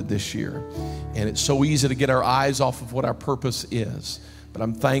abounded this year. And it's so easy to get our eyes off of what our purpose is. But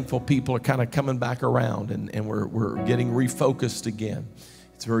I'm thankful people are kind of coming back around and we're getting refocused again.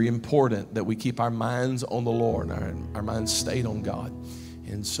 It's very important that we keep our minds on the Lord, our minds stayed on God.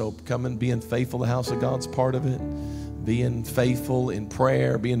 And so being faithful to the house of God's part of it. Being faithful in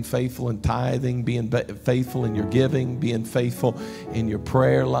prayer, being faithful in tithing, being faithful in your giving, being faithful in your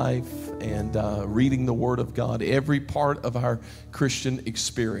prayer life, and reading the Word of God. Every part of our Christian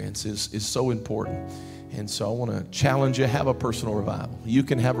experience is so important. And so I want to challenge you, have a personal revival. You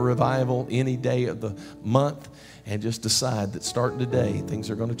can have a revival any day of the month and just decide that starting today, things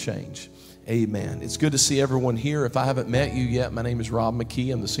are going to change. Amen. It's good to see everyone here. If I haven't met you yet, my name is Rob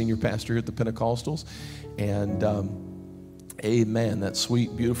McKee. I'm the senior pastor here at the Pentecostals. And amen. That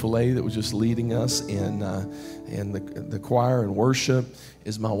sweet, beautiful lady that was just leading us in the choir and worship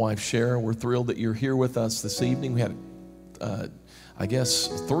is my wife, Sharon. We're thrilled that you're here with us this evening. We had, I guess,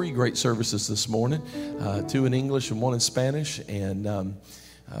 3 great services this morning, 2 in English and 1 in Spanish. And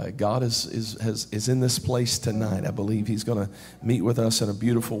God is in this place tonight. I believe He's going to meet with us in a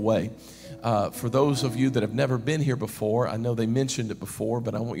beautiful way. For those of you that have never been here before, I know they mentioned it before,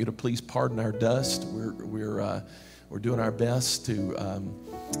 but I want you to please pardon our dust. We're doing our best to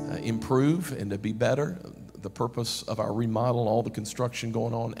improve and to be better. The purpose of our remodel, all the construction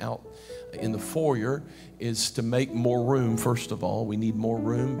going on out in the foyer, is to make more room. First of all, we need more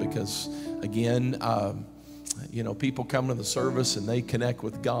room because, again, you know, people come to the service and they connect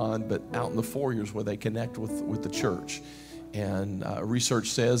with God, but out in the foyer is where they connect with the church. And research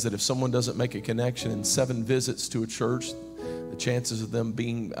says that if someone doesn't make a connection in 7 visits to a church, the chances of them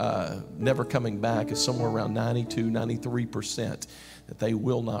being never coming back is somewhere around 92-93%, that they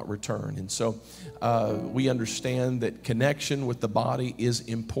will not return. And so we understand that connection with the body is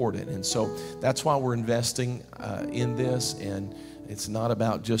important. And so that's why we're investing in this. And it's not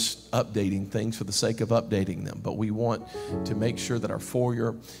about just updating things for the sake of updating them, but we want to make sure that our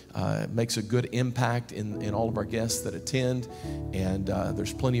foyer makes a good impact in all of our guests that attend. And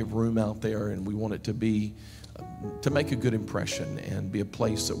there's plenty of room out there, and we want it to be to make a good impression and be a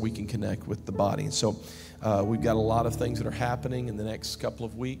place that we can connect with the body. And so we've got a lot of things that are happening in the next couple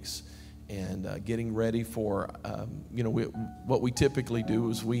of weeks, and getting ready for, you know, what we typically do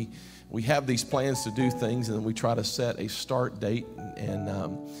is we have these plans to do things, and then we try to set a start date and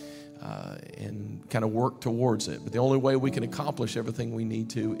kind of work towards it. But the only way we can accomplish everything we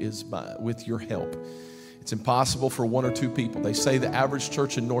need to is with your help. It's impossible for 1 or 2 people. They say the average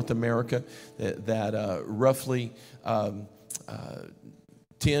church in North America that roughly 10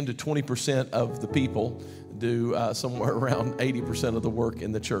 to 20% of the people do somewhere around 80% of the work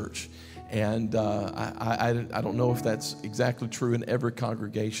in the church. And I don't know if that's exactly true in every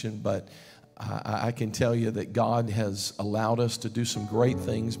congregation, but I can tell you that God has allowed us to do some great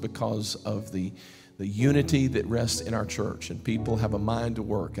things because of the unity that rests in our church, and people have a mind to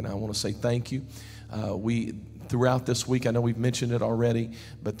work. And I want to say thank you. Throughout this week, I know we've mentioned it already,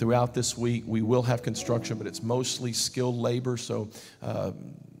 but throughout this week we will have construction, but it's mostly skilled labor. So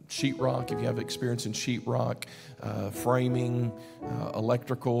sheetrock, if you have experience in sheetrock, framing,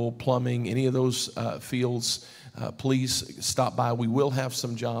 electrical, plumbing, any of those fields, please stop by. We will have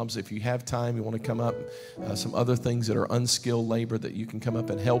some jobs. If you have time, you want to come up, some other things that are unskilled labor that you can come up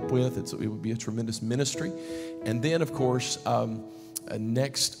and help with. It would be a tremendous ministry. And then, of course,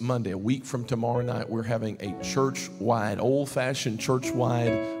 next Monday, a week from tomorrow night, we're having a church-wide, old-fashioned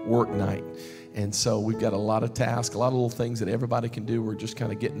church-wide work night. And so we've got a lot of tasks, a lot of little things that everybody can do. We're just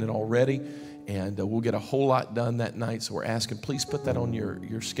kind of getting it all ready, and we'll get a whole lot done that night. So we're asking, please put that on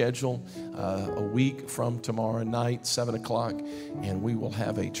your schedule. A week from tomorrow night, 7 o'clock, and we will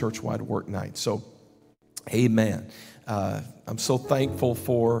have a church-wide work night. So, amen. I'm so thankful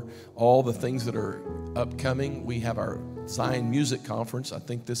for all the things that are upcoming. We have our Zion Music Conference. I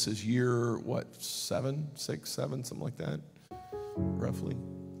think this is year, 7, something like that, roughly.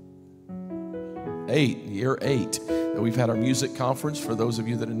 year eight, that we've had our music conference. For those of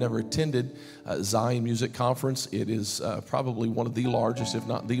you that have never attended Zion Music Conference, it is probably one of the largest, if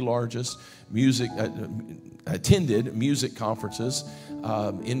not the largest, attended music conferences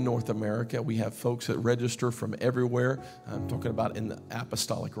in North America. We have folks that register from everywhere. I'm talking about in the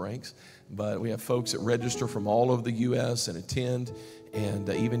apostolic ranks, but we have folks that register from all over the U.S. and attend, and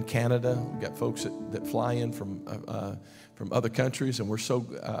even Canada. We've got folks that fly in from other countries, and we're so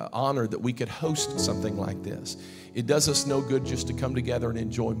honored that we could host something like this. It does us no good just to come together and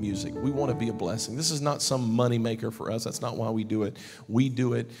enjoy music. We want to be a blessing. This is not some money maker for us. That's not why we do it. We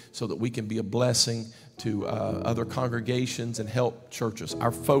do it so that we can be a blessing to other congregations and help churches.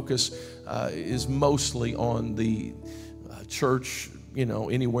 Our focus is mostly on the church,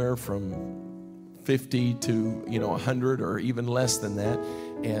 anywhere from 50 to 100 or even less than that,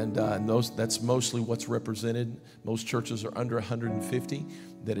 and that's mostly what's represented. Most churches are under 150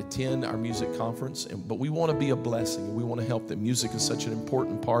 that attend our music conference, but we want to be a blessing, and we want to help them. Music is such an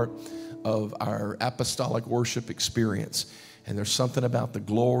important part of our apostolic worship experience, and there's something about the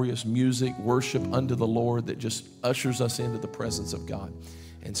glorious music, worship unto the Lord, that just ushers us into the presence of God.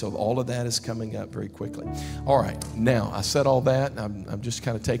 And so all of that is coming up very quickly. All right, now I said all that. I'm just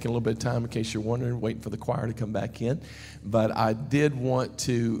kind of taking a little bit of time in case you're wondering, waiting for the choir to come back in. But I did want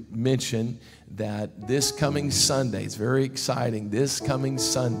to mention that this coming Sunday, it's very exciting. This coming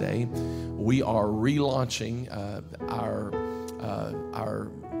Sunday, we are relaunching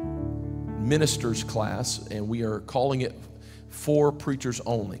our ministers class, and we are calling it For Preachers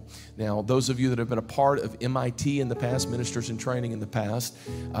Only. Now, those of you that have been a part of MIT in the past, Ministers in Training in the past,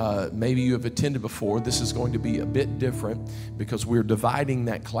 maybe you have attended before. This is going to be a bit different because we're dividing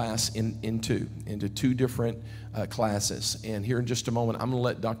that class into two different classes. And here in just a moment, I'm going to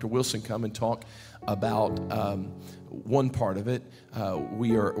let Dr. Wilson come and talk about one part of it.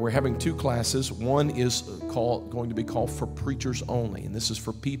 We're having two classes. One is going to be called For Preachers Only, and this is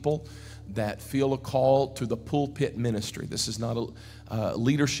for people that feel a call to the pulpit ministry. This is not a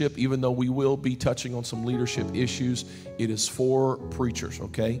leadership, even though we will be touching on some leadership issues. It is for preachers,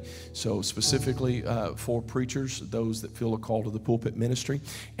 okay? So specifically for preachers, those that feel a call to the pulpit ministry.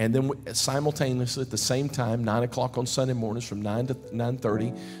 And then simultaneously at the same time, 9 o'clock on Sunday mornings from 9 to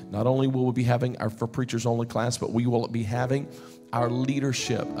 9:30, not only will we be having our For Preachers Only class, but we will be having our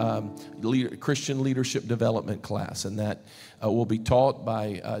leadership, Christian leadership development class, and that will be taught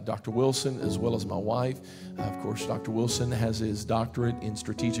by Dr. Wilson as well as my wife. Of course, Dr. Wilson has his doctorate in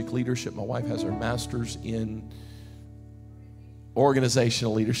strategic leadership. My wife has her master's in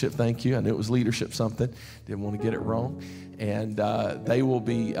organizational leadership. Thank you. I knew it was leadership something. Didn't want to get it wrong. And they will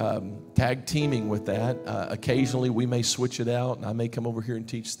be tag teaming with that. Occasionally, we may switch it out, and I may come over here and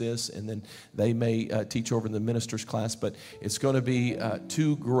teach this, and then they may teach over in the minister's class. But it's going to be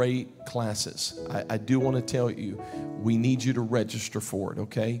two great classes. I do want to tell you, we need you to register for it,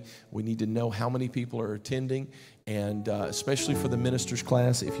 okay? We need to know how many people are attending, and especially for the minister's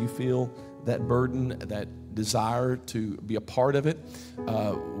class, if you feel that burden, that desire to be a part of it,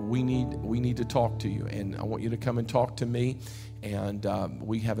 we need to talk to you, and I want you to come and talk to me. And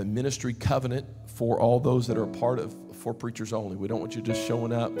we have a ministry covenant for all those that are a part of For Preachers Only. We don't want you just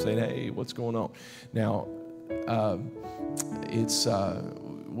showing up saying, "Hey, what's going on?" Now,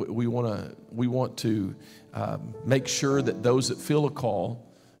 we want to make sure that those that feel a call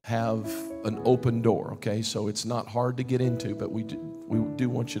have an open door. Okay, so it's not hard to get into, but we do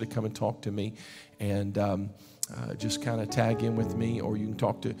want you to come and talk to me, and just kind of tag in with me, or you can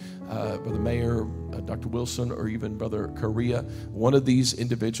talk to Brother Mayer, Dr. Wilson, or even Brother Correa, one of these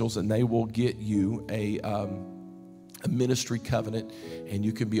individuals, and they will get you a ministry covenant, and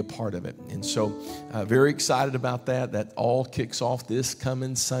you can be a part of it. And so very excited about that. That all kicks off this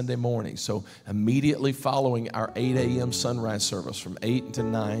coming Sunday morning. So immediately following our 8 a.m. sunrise service from 8 to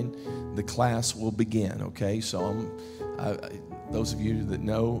 9, the class will begin, okay? So those of you that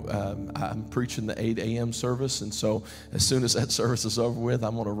know, I'm preaching the 8 a.m. service, and so as soon as that service is over with,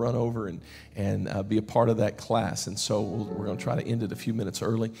 I'm going to run over and be a part of that class. And so we're going to try to end it a few minutes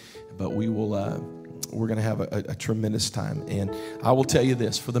early, but we're going to have a tremendous time. And I will tell you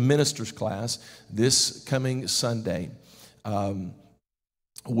this, for the ministers class, this coming Sunday,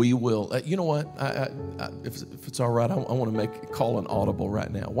 we will, you know what, if it's all right, I want to call an audible right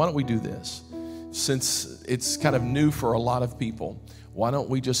now. Why don't we do this? Since it's kind of new for a lot of people, why don't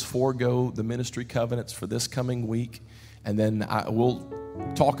we just forego the ministry covenants for this coming week, and then we'll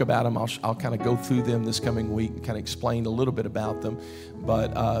talk about them. I'll kind of go through them this coming week and kind of explain a little bit about them.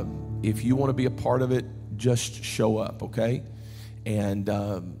 But if you want to be a part of it, just show up, okay? And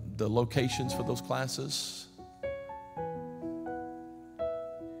the locations for those classes,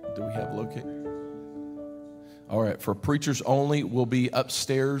 do we have location? All right, for preachers only, we'll be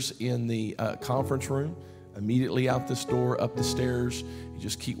upstairs in the conference room, immediately out this door, up the stairs. You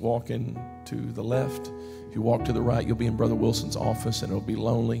just keep walking to the left. If you walk to the right, you'll be in Brother Wilson's office, and it'll be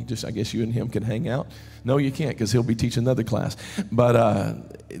lonely. Just, I guess you and him can hang out. No, you can't, because he'll be teaching another class. But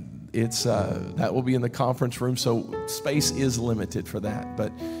that will be in the conference room, so space is limited for that.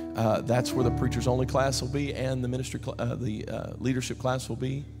 But that's where the preachers only class will be, and the ministry, leadership class will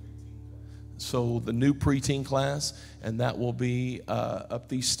be. So the new preteen class, and that will be up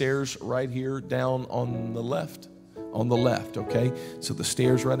these stairs right here, down on the left. On the left, okay? So the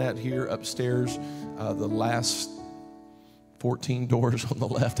stairs right out here, upstairs, the last 14 doors on the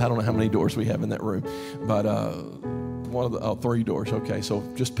left. I don't know how many doors we have in that room, but one of the 3 doors. Okay, so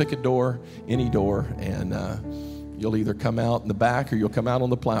just pick a door, any door, and you'll either come out in the back or you'll come out on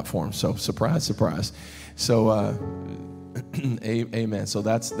the platform. So surprise, surprise. So amen. So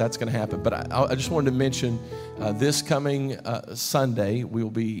that's going to happen. But I just wanted to mention this coming Sunday, we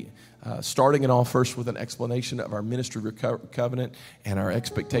will be starting it off first with an explanation of our ministry covenant and our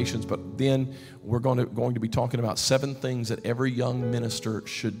expectations. But then we're going to be talking about 7 things that every young minister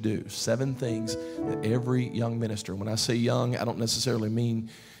should do. 7 things that every young minister. When I say young, I don't necessarily mean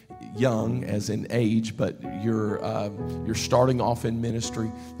young as in age, but you're starting off in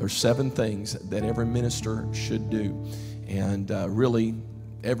ministry. There's 7 things that every minister should do. And really,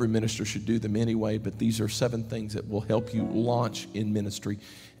 every minister should do them anyway, but these are 7 things that will help you launch in ministry.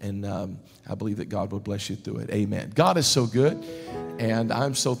 And I believe that God will bless you through it. Amen. God is so good, and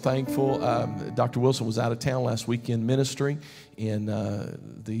I'm so thankful. Dr. Wilson was out of town last weekend ministering in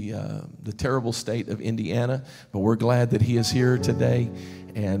the terrible state of Indiana, but we're glad that he is here today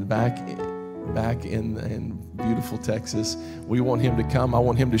and back in beautiful Texas. We want him to come. I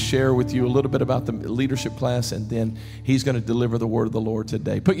want him to share with you a little bit about the leadership class, and then he's going to deliver the word of the Lord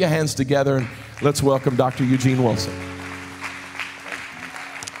today. Put your hands together and let's welcome Dr. Eugene Wilson.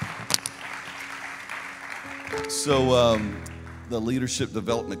 So the leadership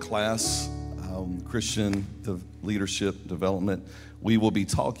development class, Christian leadership development, we will be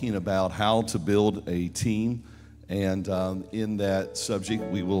talking about how to build a team. And in that subject,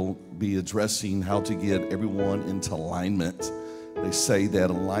 we will be addressing how to get everyone into alignment. They say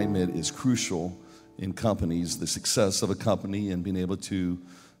that alignment is crucial in companies. The success of a company and being able to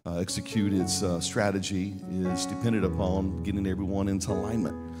execute its strategy is dependent upon getting everyone into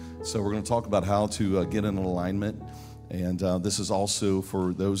alignment. So we're going to talk about how to get in alignment. And this is also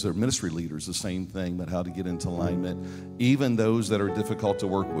for those that are ministry leaders, the same thing, but how to get into alignment, even those that are difficult to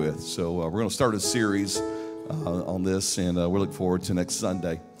work with. So we're going to start a series on this, and we look forward to next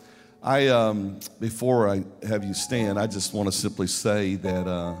Sunday. Before I have you stand, I just want to simply say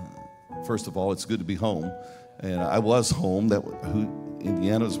that, first of all, it's good to be home. And I was home.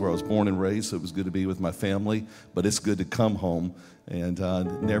 Indiana is where I was born and raised, so it was good to be with my family, but it's good to come home. And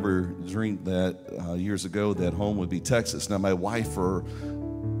never dreamed that years ago that home would be Texas. Now, my wife, for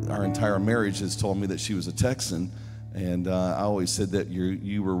our entire marriage, has told me that she was a Texan. And I always said that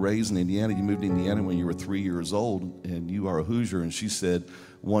you were raised in Indiana. You moved to Indiana when you were 3 years old, and you are a Hoosier. And she said,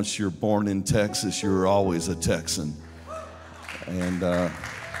 once you're born in Texas, you're always a Texan. And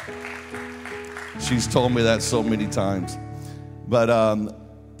she's told me that so many times. But, I'm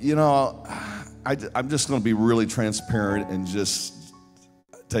just going to be really transparent and just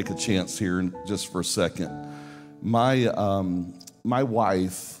take a chance here just for a second. My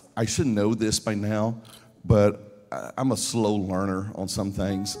wife, I should know this by now, but I'm a slow learner on some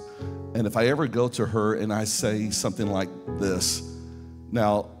things. And if I ever go to her and I say something like this,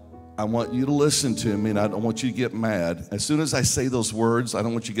 now I want you to listen to me and I don't want you to get mad. As soon as I say those words, I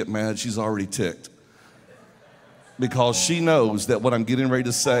don't want you to get mad. She's already ticked. Because she knows that what I'm getting ready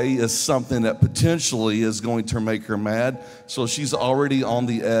to say is something that potentially is going to make her mad. So she's already on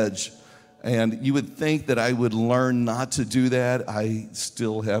the edge. And you would think that I would learn not to do that. I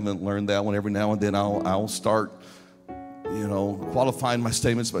still haven't learned that one. Every now and then I'll start, qualifying my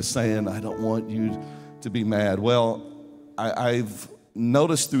statements by saying, I don't want you to be mad. Well, I've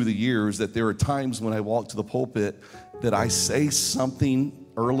noticed through the years that there are times when I walk to the pulpit that I say something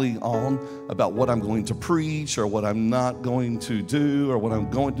early on about what I'm going to preach or what I'm not going to do or what I'm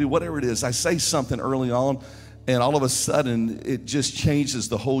going to do, whatever it is. I say something early on, and all of a sudden it just changes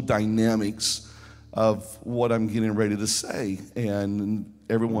the whole dynamics of what I'm getting ready to say and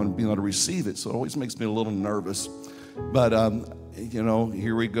everyone being able to receive it. So it always makes me a little nervous. But,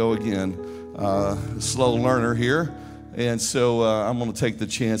 here we go again. Slow learner here. And so I'm going to take the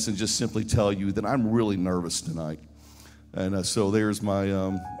chance and just simply tell you that I'm really nervous tonight. And so there's my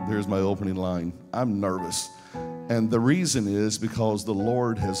opening line. I'm nervous. And the reason is because the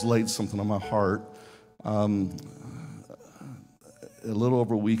Lord has laid something on my heart a little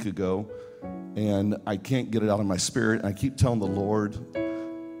over a week ago, and I can't get it out of my spirit. I keep telling the Lord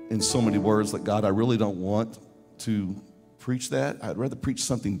in so many words, like, God, I really don't want to preach that. I'd rather preach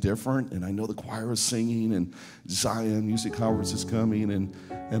something different. And I know the choir is singing, and Zion Music Conference is coming,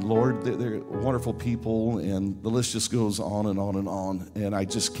 and Lord, they're wonderful people, and the list just goes on and on and on, and I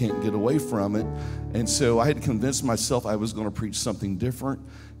just can't get away from it. And so I had to convince myself I was going to preach something different.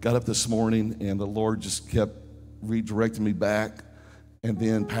 Got up this morning, and the Lord just kept redirecting me back. And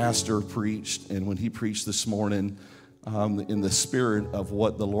then Pastor preached, and when he preached this morning, in the spirit of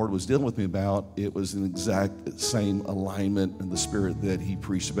what the Lord was dealing with me about, it was an exact same alignment in the spirit that he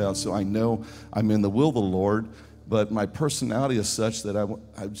preached about. So I know I'm in the will of the Lord, but my personality is such that I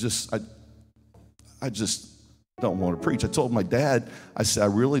just don't want to preach. I told my dad, I said, I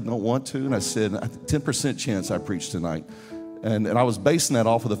really don't want to, and I said, 10% chance I preach tonight. And I was basing that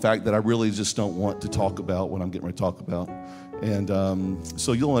off of the fact that I really just don't want to talk about what I'm getting ready to talk about. And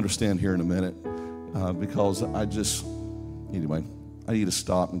so you'll understand here in a minute, because anyway, I need to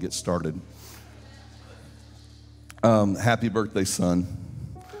stop and get started. Happy birthday, son.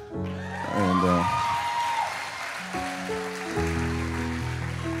 And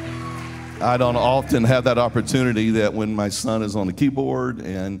I don't often have that opportunity that when my son is on the keyboard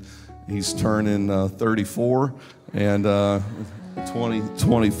and he's turning 34 and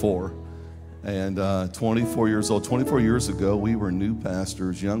 24. And 24 years old. 24 years ago, we were new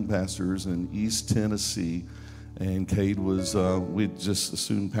pastors, young pastors in East Tennessee. And Cade was, we'd just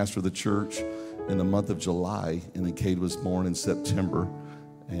assumed pastor of the church in the month of July. And then Cade was born in September.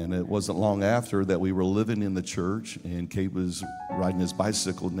 And it wasn't long after that we were living in the church. And Cade was riding his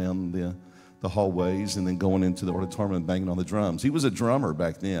bicycle down the hallways and then going into the auditorium and banging on the drums. He was a drummer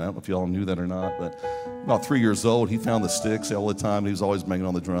back then. I don't know if y'all knew that or not, but about 3 years old, he found the sticks all the time. He was always banging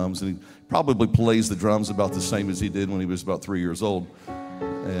on the drums, and he probably plays the drums about the same as he did when he was about 3 years old.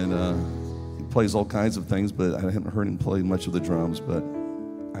 And he plays all kinds of things, but I haven't heard him play much of the drums. But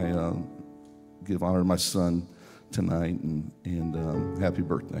I give honor to my son tonight, and happy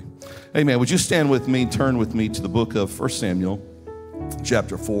birthday. Hey, man, would you stand with me, turn with me to the book of 1 Samuel,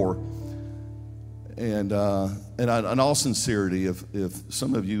 chapter 4. And in all sincerity, if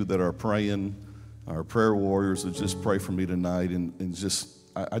some of you that are praying, our prayer warriors, would just pray for me tonight, and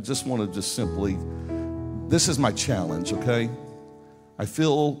I just want to just simply, this is my challenge, okay? I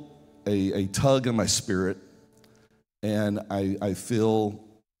feel a tug in my spirit, and I feel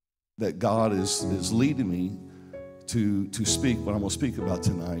that God is leading me to speak what I'm going to speak about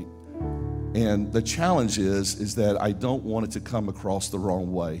tonight. And the challenge is that I don't want it to come across the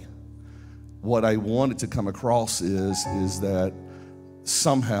wrong way. What I want it to come across is that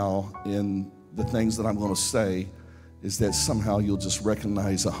somehow in the things that I'm going to say is that somehow you'll just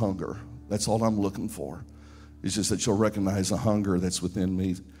recognize a hunger. That's all I'm looking for. It's just that you'll recognize a hunger that's within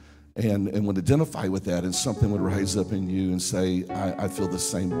me and would identify with that, and something would rise up in you and say, I feel the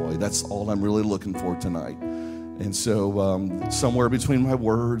same way. That's all I'm really looking for tonight. And so somewhere between my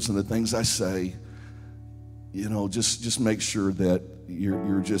words and the things I say, you know, just make sure that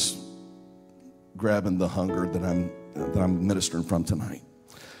you're just grabbing the hunger that I'm ministering from tonight.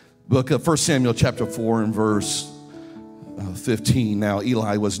 Book of 1 Samuel chapter 4 and verse 15. Now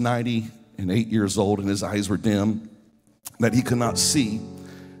Eli was 98 years old, and his eyes were dim, that he could not see.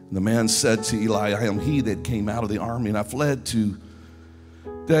 And the man said to Eli, I am he that came out of the army, and I fled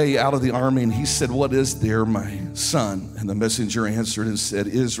today out of the army. And he said, what is there, my son? And the messenger answered and said,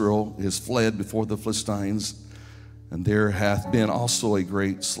 Israel is fled before the Philistines, and there hath been also a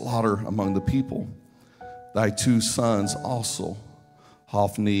great slaughter among the people. Thy 2 sons also,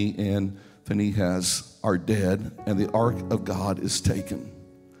 Hophni and Phinehas, are dead, and the ark of God is taken.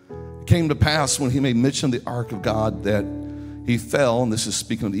 It came to pass when he made mention of the ark of God that he fell, and this is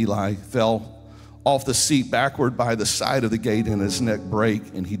speaking of Eli, fell off the seat backward by the side of the gate, and his neck brake,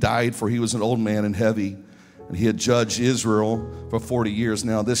 and he died, for he was an old man and heavy, and he had judged Israel for 40 years.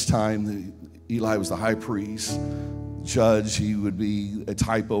 Now this time Eli was the high priest, judge. He would be a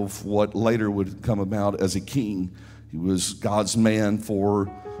type of what later would come about as a king. He was God's man for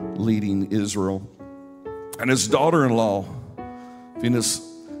leading Israel. And his daughter-in-law,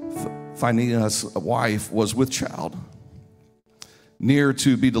 Phinehas' wife, was with child, near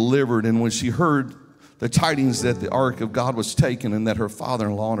to be delivered. And when she heard the tidings that the ark of God was taken, and that her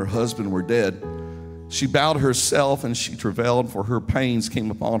father-in-law and her husband were dead, she bowed herself, and she travailed, for her pains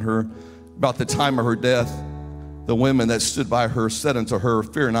came upon her. About the time of her death, the women that stood by her said unto her,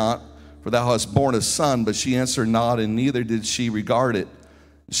 fear not, for thou hast borne a son. But she answered not, and neither did she regard it.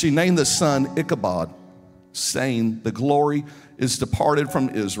 She named the son Ichabod, saying, the glory is departed from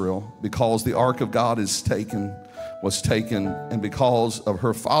Israel because the ark of God was taken, and because of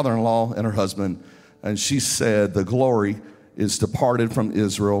her father-in-law and her husband. And she said, the glory is departed from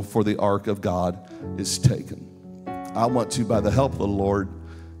Israel, for the ark of God is taken. I want to, by the help of the Lord,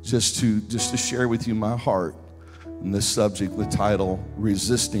 just to share with you my heart in this subject, the title,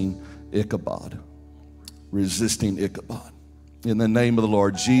 Resisting Ichabod. Resisting Ichabod. In the name of the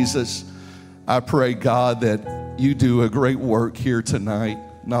Lord Jesus, I pray, God, that you do a great work here tonight,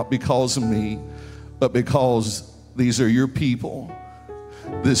 not because of me, but because these are your people.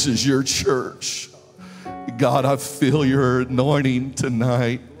 This is your church. God, I feel your anointing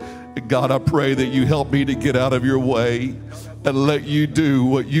tonight. God, I pray that you help me to get out of your way and let you do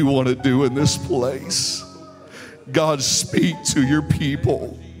what you want to do in this place. God, speak to your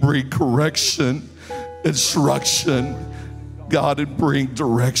people. Bring correction, instruction, God, and bring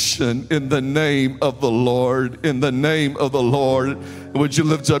direction in the name of the Lord. In the name of the Lord. Would you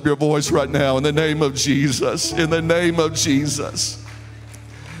lift up your voice right now? In the name of Jesus. In the name of Jesus.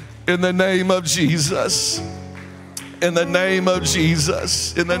 In the name of Jesus. In the name of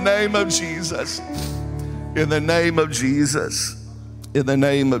Jesus. In the name of Jesus. In the name of Jesus. In the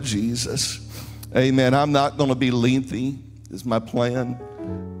name of Jesus. Amen. I'm not going to be lengthy, is my plan.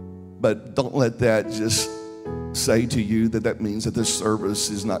 But don't let that just say to you that means that this service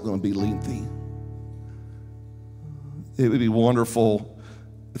is not going to be lengthy. It would be wonderful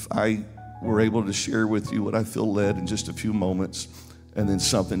if I were able to share with you what I feel led in just a few moments. And then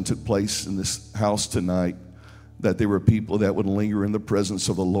something took place in this house tonight, that there were people that would linger in the presence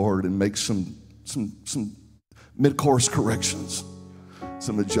of the Lord and make some mid-course corrections,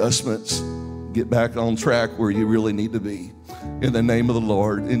 some adjustments, get back on track where you really need to be. In the name of the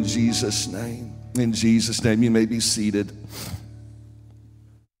Lord, in Jesus' name. In Jesus' name, you may be seated.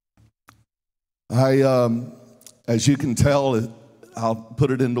 As you can tell, I'll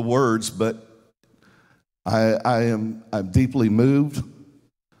put it into words, but I'm deeply moved.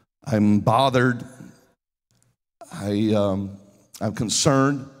 I'm bothered. I'm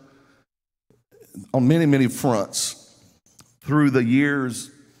concerned on many, many fronts. Through the years,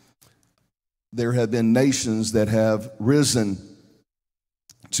 there have been nations that have risen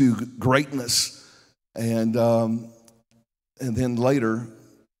to greatness, and then later,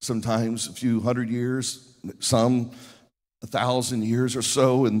 sometimes a few hundred years, some 1,000 years or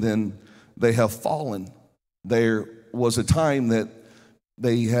so, and then they have fallen. There was a time that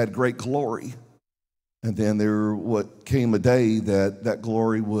they had great glory, and then there came a day that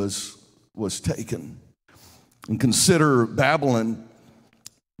glory was taken. And consider Babylon,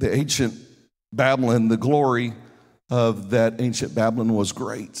 the ancient Babylon. The glory of that ancient Babylon was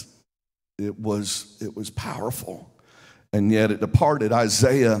great. It was powerful, and yet it departed.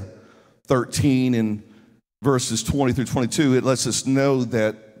 Isaiah 13 and verses 20 through 22, it lets us know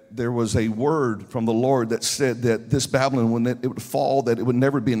that there was a word from the Lord that said that this Babylon, when it would fall, that it would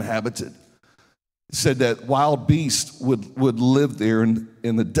never be inhabited. It said that wild beasts would live there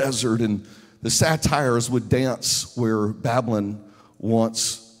in the desert, and the satyrs would dance where Babylon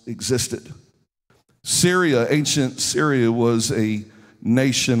once existed. Syria, ancient Syria, was a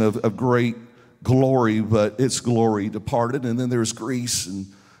nation of great glory, but its glory departed. And then there's Greece, and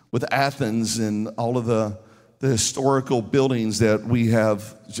with Athens and all of the historical buildings that we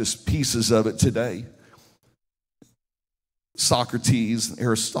have just pieces of it today. Socrates,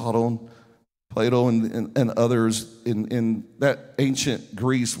 Aristotle, Plato, and others in that ancient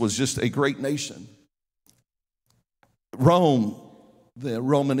Greece was just a great nation. Rome, the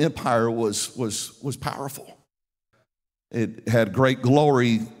Roman Empire was powerful. It had great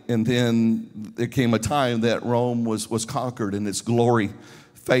glory, and then there came a time that Rome was conquered and its glory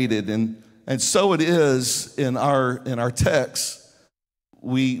faded. And so it is in our text.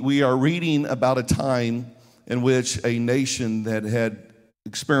 We are reading about a time in which a nation that had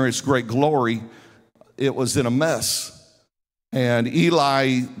experienced great glory, it was in a mess. And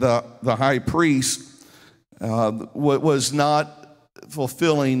Eli, the high priest, was not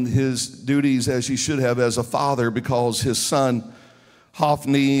fulfilling his duties as he should have as a father, because his son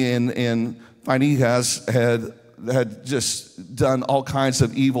Hophni and Phinehas had just done all kinds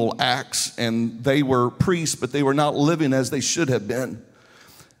of evil acts, and they were priests, but they were not living as they should have been.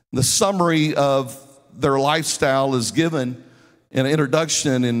 The summary of their lifestyle is given in an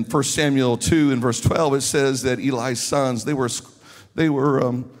introduction in 1 Samuel 2 and verse 12. It says that Eli's sons, they were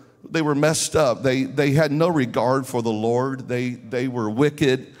messed up. They had no regard for the Lord. They were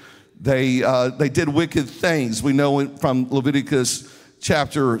wicked. They did wicked things. We know from Leviticus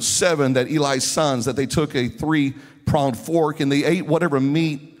chapter 7 that Eli's sons, that they took a 3-pronged fork and they ate whatever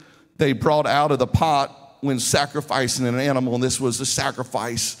meat they brought out of the pot, when sacrificing an animal, and this was a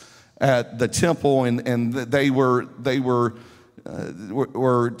sacrifice at the temple, and they were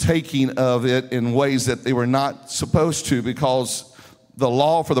taking of it in ways that they were not supposed to, because the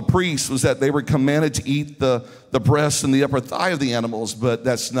law for the priests was that they were commanded to eat the breast and the upper thigh of the animals, but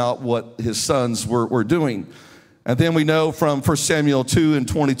that's not what his sons were doing. And then we know from 1 Samuel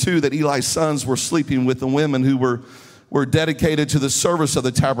 2:22 that Eli's sons were sleeping with the women who were dedicated to the service of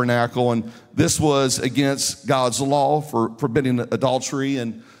the tabernacle, and this was against God's law for forbidding adultery.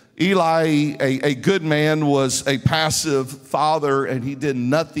 And Eli, a good man, was a passive father, and he did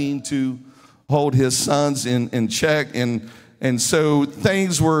nothing to hold his sons in check. And so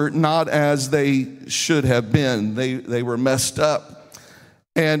things were not as they should have been. They were messed up.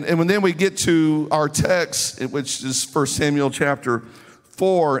 And then we get to our text, which is 1 Samuel chapter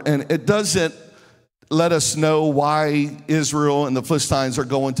 4, and it doesn't let us know why Israel and the Philistines are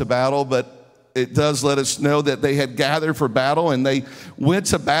going to battle, but it does let us know that they had gathered for battle, and they went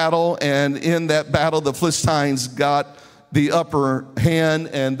to battle, and in that battle, the Philistines got the upper hand,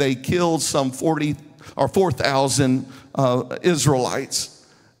 and they killed some 4,000 Israelites.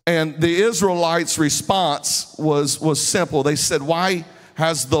 And the Israelites' response was simple. They said, "Why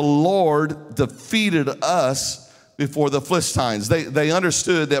has the Lord defeated us before the Philistines?" They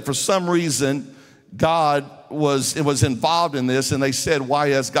understood that for some reason God was involved in this, and they said, "Why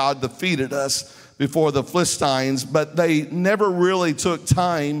has God defeated us before the Philistines?" But they never really took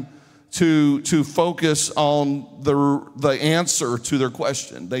time to focus on the answer to their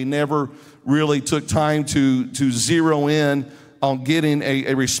question. They never really took time to zero in on getting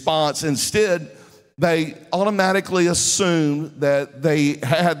a response. Instead, they automatically assumed that they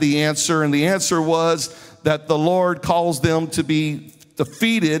had the answer, and the answer was that the Lord caused them to be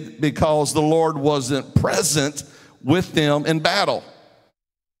defeated because the Lord wasn't present with them in battle.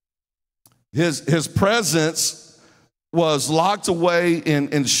 His presence was locked away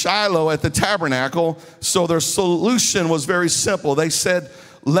in Shiloh at the tabernacle, so their solution was very simple. They said,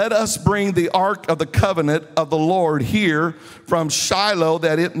 "Let us bring the ark of the covenant of the Lord here from Shiloh,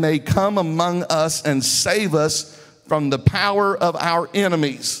 that it may come among us and save us from the power of our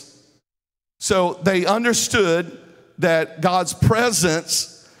enemies." So they understood that God's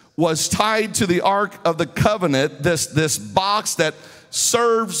presence was tied to the ark of the covenant, this box that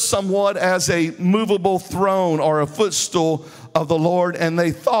served somewhat as a movable throne or a footstool of the Lord. And they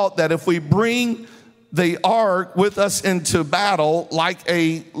thought that if we bring the ark with us into battle like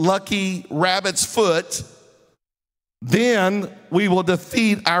a lucky rabbit's foot, then we will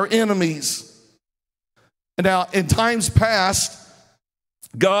defeat our enemies. And now, in times past,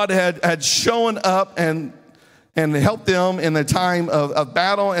 God had shown up and helped them in the time of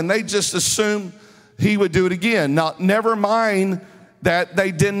battle, and they just assumed he would do it again. Now, never mind that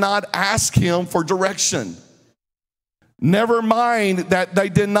they did not ask him for direction. Never mind that they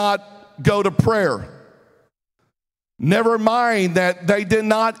did not go to prayer. Never mind that they did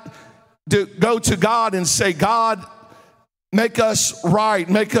not go to God and say, "God, make us right,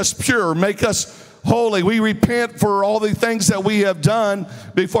 make us pure, make us holy. We repent for all the things that we have done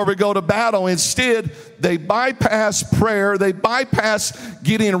before we go to battle." Instead, they bypass prayer, they bypass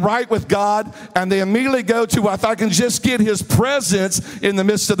getting right with God, and they immediately go to, "If I can just get his presence in the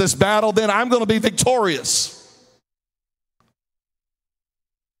midst of this battle, then I'm going to be victorious."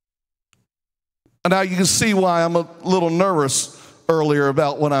 And now you can see why I'm a little nervous earlier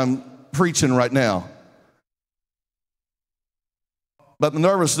about what I'm preaching right now. But the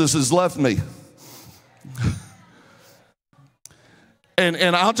nervousness has left me.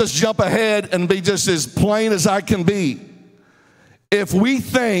 And I'll just jump ahead and be just as plain as I can be. If we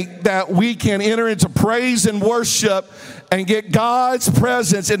think that we can enter into praise and worship and get God's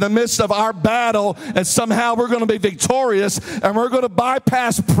presence in the midst of our battle, and somehow we're going to be victorious, and we're going to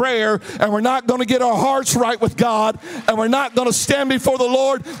bypass prayer, and we're not going to get our hearts right with God, and we're not going to stand before the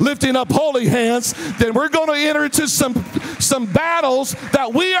Lord lifting up holy hands, then we're going to enter into some battles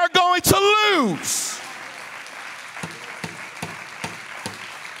that we are going to lose.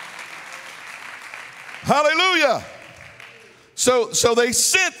 Hallelujah. So they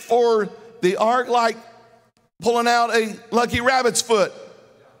sent for the ark like pulling out a lucky rabbit's foot.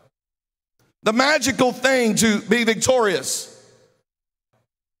 The magical thing to be victorious.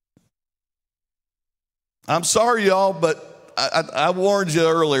 I'm sorry, y'all, but I warned you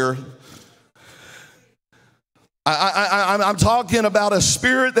earlier. I'm talking about a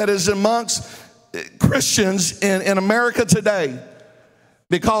spirit that is amongst Christians in America today.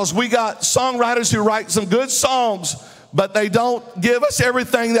 Because we got songwriters who write some good songs, but they don't give us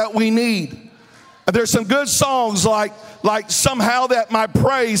everything that we need. There's some good songs like somehow that my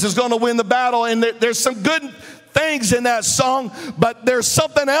praise is going to win the battle. And there's some good things in that song, but there's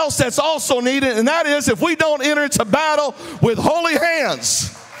something else that's also needed, and that is if we don't enter into battle with holy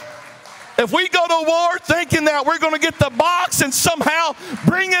hands, if we go to war thinking that we're going to get the box and somehow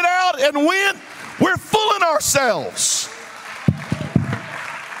bring it out and win, we're fooling ourselves.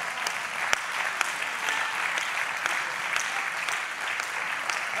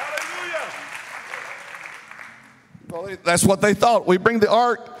 Well, that's what they thought. We bring the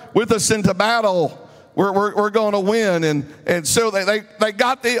ark with us into battle, we're going to win. And so they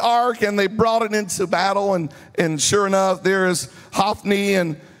got the ark and they brought it into battle. And sure enough, there is Hophni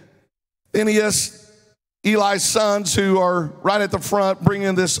and Phinehas, Eli's sons, who are right at the front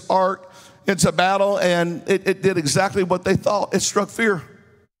bringing this ark into battle. And it did exactly what they thought. It struck fear.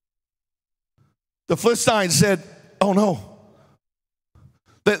 The Philistines said, oh no.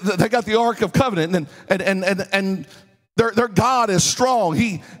 They got the Ark of Covenant, and their God is strong.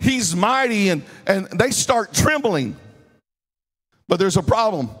 He's mighty, and they start trembling. But there's a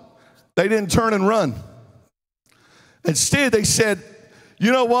problem. They didn't turn and run. Instead, they said,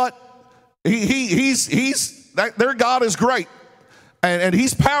 you know what? Their God is great, and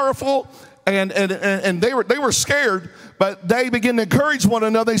He's powerful, and they were scared, but they began to encourage one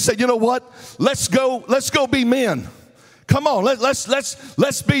another. They said, you know what? Let's go be men. Come on,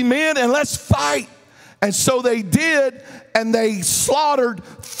 let's be men and let's fight. And so they did, and they slaughtered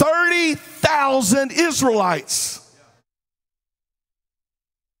 30,000 Israelites.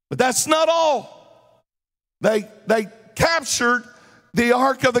 But that's not all. They captured the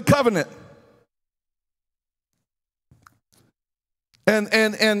Ark of the Covenant.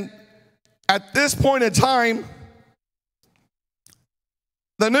 And at this point in time,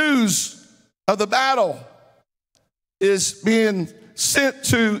 the news of the battle is being sent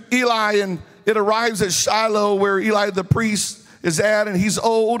to Eli, and it arrives at Shiloh where Eli the priest is at, and he's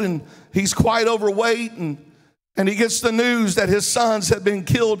old and he's quite overweight, and he gets the news that his sons have been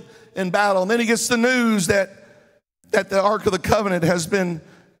killed in battle. And then he gets the news that the Ark of the Covenant has been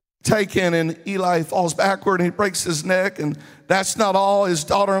taken, and Eli falls backward and he breaks his neck. And that's not all. His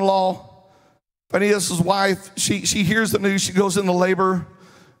daughter-in-law, Phinehas' wife, she hears the news. She goes into labor.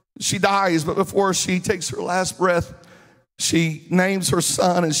 She dies, but before she takes her last breath, she names her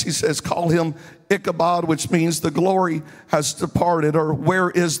son, and she says, call him Ichabod, which means the glory has departed, or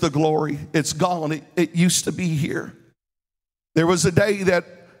where is the glory? It's gone. It used to be here. There was a day that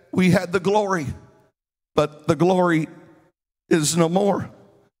we had the glory, but the glory is no more.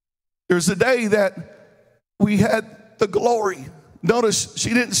 There's a day that we had the glory. Notice she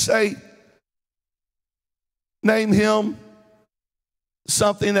didn't say, name him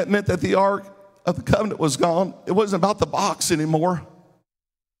something that meant that the Ark of the Covenant was gone. It wasn't about the box anymore.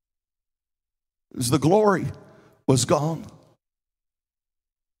 It was the glory was gone.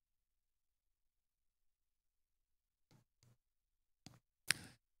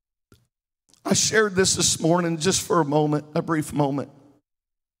 I shared this morning just for a moment, a brief moment.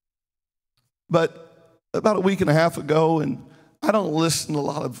 But about a week and a half ago, and I don't listen to a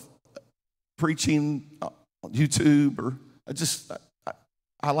lot of preaching on YouTube, or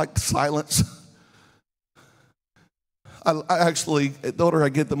I like silence. I actually, the older I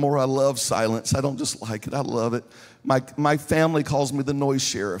get, the more I love silence. I don't just like it, I love it. My family calls me the noise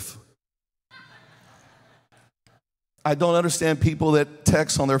sheriff. I don't understand people that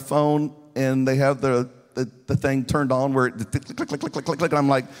text on their phone and they have the thing turned on where it click, click, click, click, click, click, click. And I'm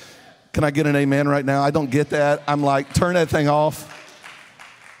like, can I get an amen right now? I don't get that. I'm like, turn that thing off.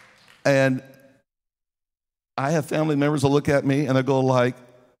 And I have family members that look at me and they go like,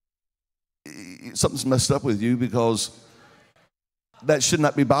 something's messed up with you, because that should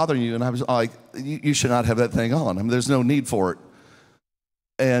not be bothering you. And I was like, you should not have that thing on. I mean, there's no need for it.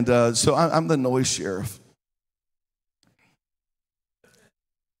 And so I'm the noise sheriff.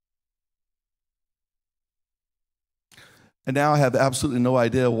 And now I have absolutely no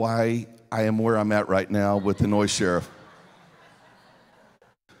idea why I am where I'm at right now with the noise sheriff.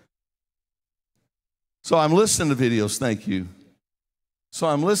 So I'm listening to videos. Thank you. So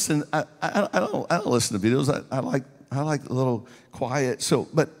I'm listening. I don't listen to videos. I like a little quiet. So,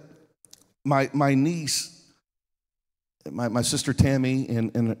 but my niece, my sister Tammy,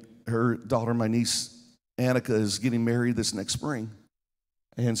 and her daughter, my niece Annika, is getting married this next spring.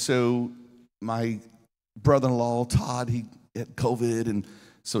 And so my brother-in-law Todd, he had COVID, and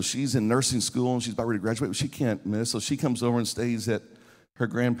so she's in nursing school and she's about ready to graduate, but she can't miss. So she comes over and stays at her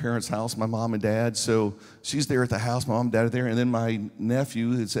grandparents' house, my mom and dad. So she's there at the house, my mom and dad are there. And then my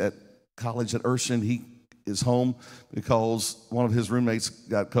nephew is at college at Urshan. He is home because one of his roommates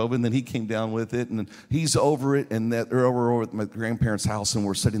got COVID, and then he came down with it, and he's over it, and they're over at my grandparents' house, and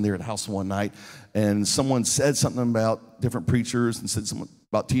we're sitting there at the house one night, and someone said something about different preachers and said something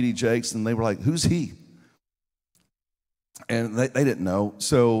about T.D. Jakes, and they were like, who's he? And they didn't know.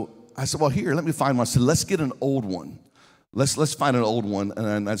 So I said, well, here, let me find one. I said, let's get an old one. Let's find an old one.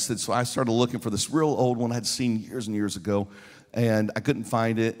 And I said, so I started looking for this real old one I had seen years and years ago, and I couldn't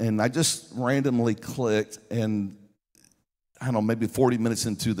find it. And I just randomly clicked, and I don't know, maybe 40 minutes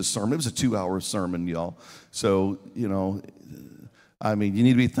into the sermon. It was a 2-hour sermon, y'all. So, you know, I mean, you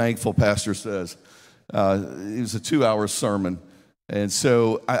need to be thankful, Pastor says. It was a 2-hour sermon. And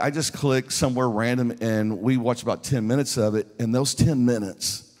so I just clicked somewhere random, and we watched about 10 minutes of it. And those 10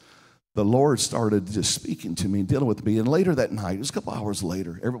 minutes, the Lord started just speaking to me and dealing with me. And later that night, it was a couple hours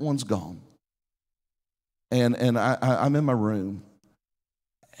later, everyone's gone. And I'm in my room,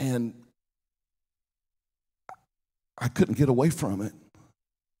 and I couldn't get away from it.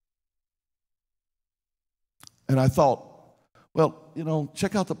 And I thought, well, you know,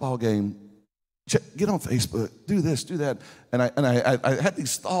 check out the ball game. Get on Facebook, do this, do that. And I had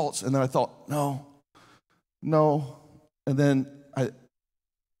these thoughts, and then I thought, no. And then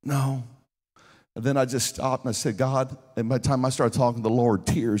no. And then I just stopped, and I said, God, and by the time I started talking to the Lord,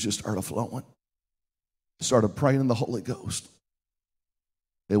 tears just started flowing. I started praying in the Holy Ghost.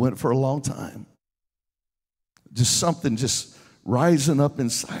 It went for a long time. Just something just rising up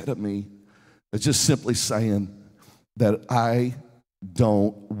inside of me. It's just simply saying that I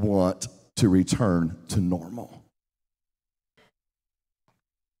don't want to return to normal.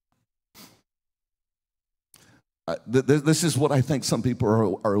 This is what I think some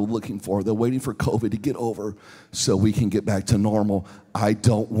people are looking for. They're waiting for COVID to get over so we can get back to normal. I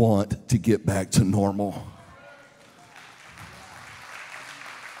don't want to get back to normal.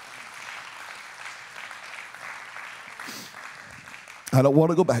 I don't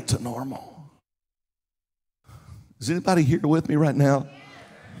want to go back to normal. Is anybody here with me right now?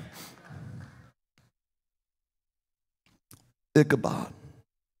 Ichabod.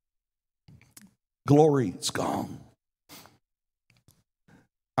 Glory, it's gone.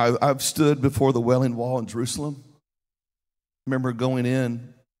 I've stood before the Wailing Wall in Jerusalem. I remember going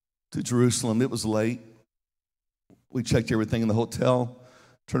in to Jerusalem. It was late. We checked everything in the hotel.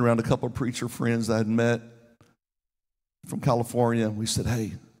 Turned around, a couple of preacher friends I had met from California. We said,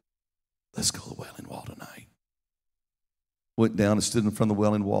 hey, let's go to the Wailing Wall tonight. Went down and stood in front of the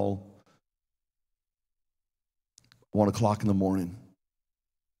Wailing Wall. 1 o'clock in the morning.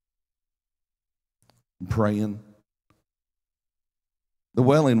 I'm praying. The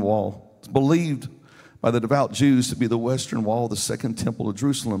Wailing Wall is believed by the devout Jews to be the western wall of the second temple of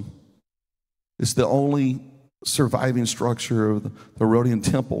Jerusalem. It's the only surviving structure of the Herodian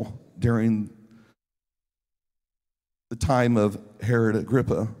temple during the time of Herod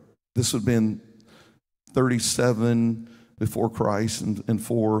Agrippa. This would have been 37 before Christ and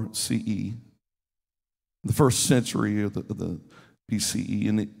 4 CE. The first century of the BCE,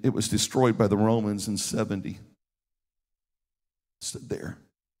 and it was destroyed by the Romans in 70. Stood there.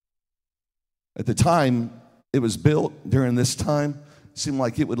 At the time it was built, during this time, it seemed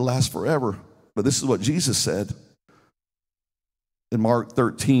like it would last forever. But this is what Jesus said. In Mark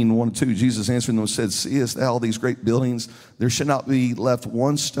 13, 1 and 2, Jesus answering them said, seest thou these great buildings? There shall not be left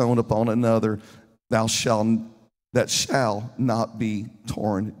one stone upon another that shall not be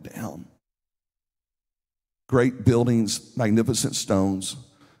torn down. Great buildings, magnificent stones,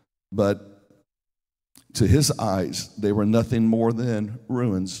 but to his eyes, they were nothing more than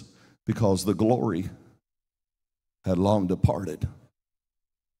ruins because the glory had long departed.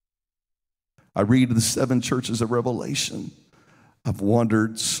 I read the 7 churches of Revelation. I've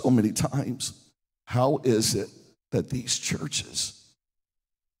wondered so many times, how is it that these churches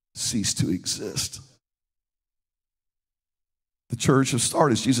cease to exist? The church of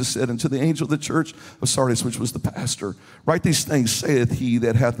Sardis, Jesus said unto the angel of the church of Sardis, which was the pastor, write these things, saith he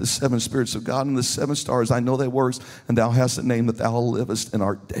that hath the 7 spirits of God and the 7 stars. I know thy works, and thou hast a name that thou livest and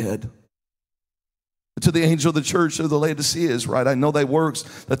art dead. To the angel of the church of the Laodiceas, right? I know thy works,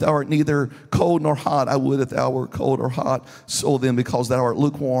 that thou art neither cold nor hot. I would that thou wert cold or hot. So then, because thou art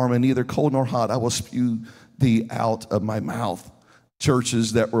lukewarm and neither cold nor hot, I will spew thee out of my mouth.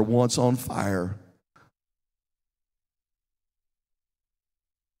 Churches that were once on fire.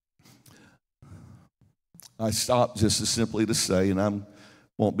 I stopped just as simply to say, and I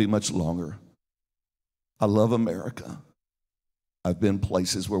won't be much longer, I love America. I've been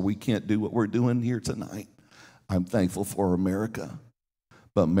places where we can't do what we're doing here tonight. I'm thankful for America.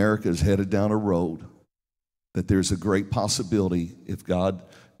 But America is headed down a road that there's a great possibility, if God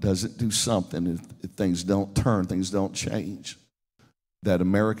doesn't do something, if things don't turn, things don't change, that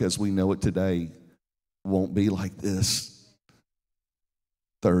America as we know it today won't be like this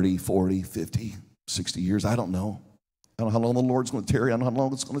 30, 40, 50, 60 years. I don't know. I don't know how long the Lord's going to tarry. I don't know how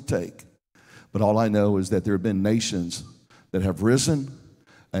long it's going to take. But all I know is that there have been nations that have risen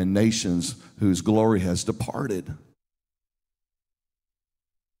and nations whose glory has departed.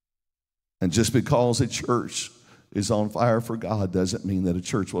 And just because a church is on fire for God doesn't mean that a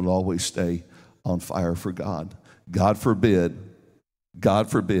church will always stay on fire for God. God forbid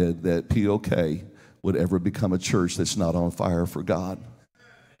that POK would ever become a church that's not on fire for God.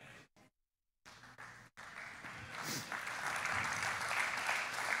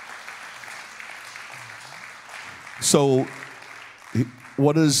 So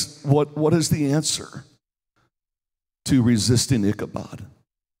what is the answer to resisting Ichabod?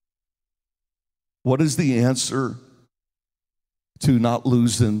 What is the answer to not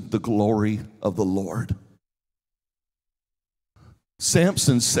losing the glory of the Lord?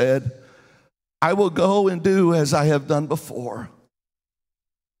 Samson said, I will go and do as I have done before.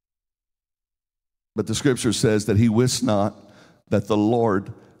 But the scripture says that he wist not that the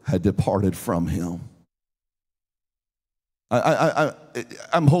Lord had departed from him.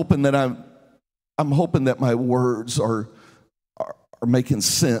 I'm hoping that my words are making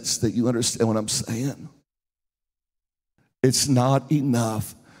sense, that you understand what I'm saying. It's not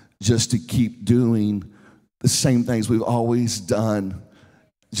enough just to keep doing the same things we've always done.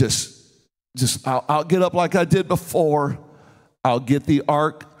 I'll get up like I did before. I'll get the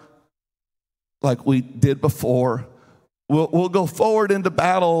ark like we did before. We'll go forward into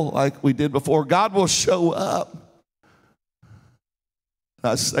battle like we did before. God will show up.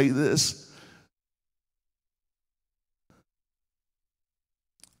 I say this.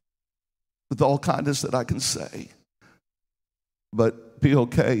 With all kindness that I can say. But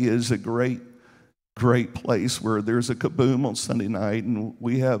POK is a great place where there's a kaboom on Sunday night and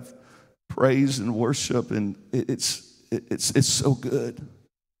we have praise and worship, and it's so good.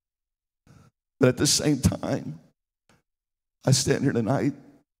 But at the same time, I stand here tonight,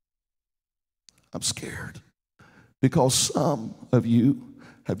 I'm scared because some of you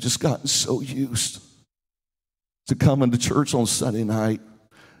have just gotten so used to coming to church on Sunday night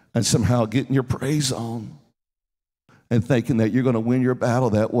and somehow getting your praise on and thinking that you're going to win your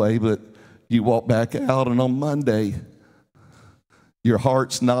battle that way, but you walk back out and on Monday, your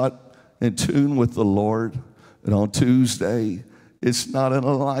heart's not in tune with the Lord, and on Tuesday, it's not in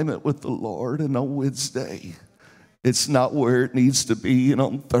alignment with the Lord, and on Wednesday, it's not where it needs to be, and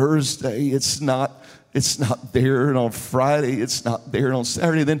on Thursday, it's not there, and on Friday, it's not there, and on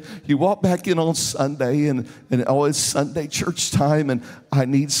Saturday, then you walk back in on Sunday, and oh, it's Sunday church time, and I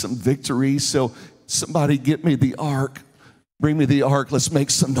need some victory, so somebody get me the ark. Bring me the ark. Let's make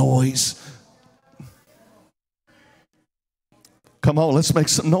some noise. Come on, let's make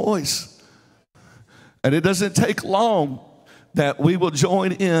some noise. And it doesn't take long that we will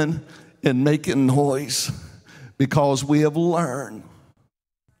join in making noise, because we have learned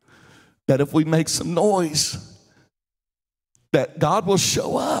that if we make some noise, that God will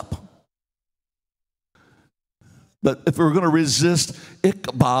show up. But if we're going to resist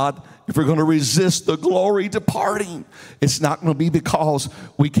Ichabod, if we're going to resist the glory departing, it's not going to be because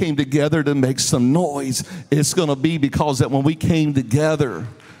we came together to make some noise. It's going to be because that when we came together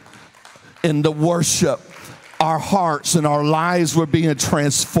in the worship, our hearts and our lives were being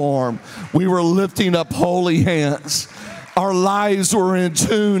transformed. We were lifting up holy hands. Our lives were in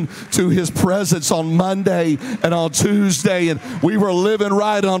tune to his presence on Monday and on Tuesday, and we were living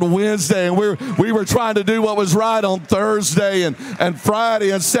right on Wednesday, and we were trying to do what was right on Thursday and Friday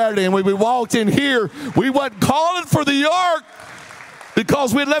and Saturday. And when we walked in here, we wasn't calling for the ark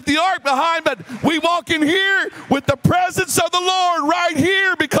because we left the ark behind, but we walk in here with the presence of the Lord right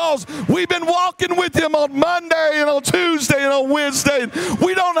here because we've been walking with him on Monday and on Tuesday and on Wednesday.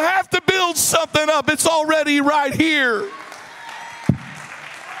 We don't have to build something up. It's already right here.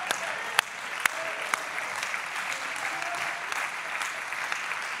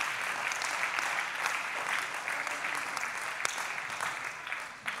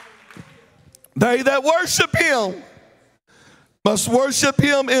 They that worship him must worship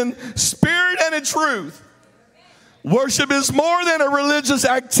him in spirit and in truth. Worship is more than a religious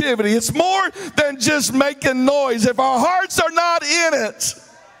activity. It's more than just making noise. If our hearts are not in it,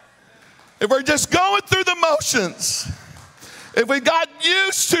 if we're just going through the motions, if we got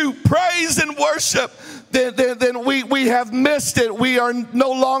used to praise and worship, then we have missed it. We are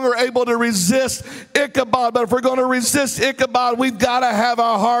no longer able to resist Ichabod. But if we're going to resist Ichabod, we've got to have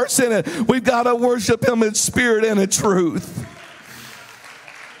our hearts in it. We've got to worship him in spirit and in truth.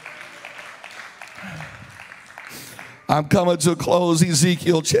 I'm coming to a close.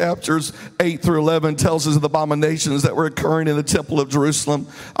 Ezekiel chapters 8 through 11 tells us of the abominations that were occurring in the temple of Jerusalem.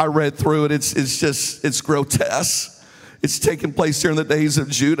 I read through it. It's grotesque. It's taking place here in the days of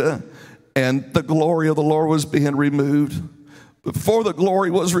Judah. And the glory of the Lord was being removed. Before the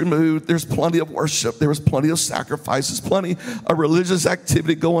glory was removed, there's plenty of worship. There was plenty of sacrifices, plenty of religious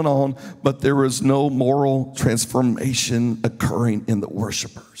activity going on, but there was no moral transformation occurring in the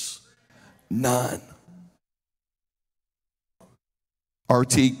worshipers. None.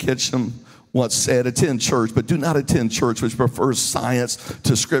 R.T. Kitchum once said, attend church, but do not attend church which prefers science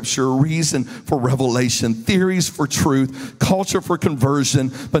to scripture, reason for revelation, theories for truth, culture for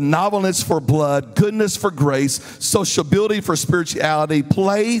conversion, benevolence for blood, goodness for grace, sociability for spirituality,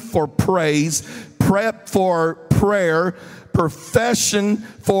 play for praise, prep for prayer, profession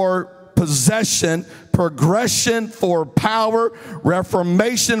for possession, progression for power,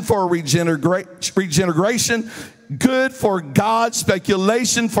 reformation for regeneration, good for God,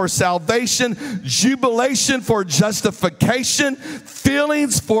 speculation for salvation, jubilation for justification,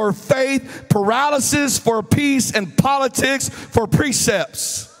 feelings for faith, paralysis for peace, and politics for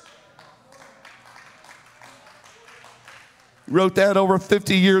precepts. Wrote that over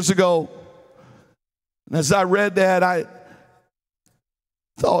 50 years ago. And as I read that, I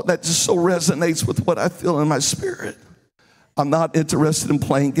thought that just so resonates with what I feel in my spirit. I'm not interested in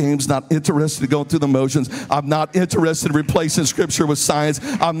playing games, not interested in going through the motions. I'm not interested in replacing scripture with science.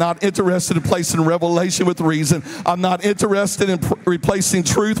 I'm not interested in replacing revelation with reason. I'm not interested in replacing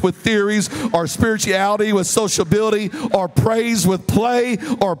truth with theories or spirituality with sociability or praise with play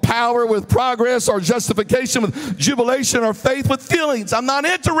or power with progress or justification with jubilation or faith with feelings. I'm not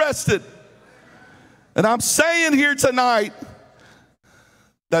interested. And I'm saying here tonight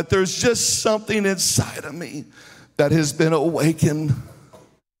that there's just something inside of me that has been awakened.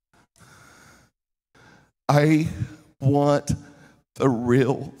 I want the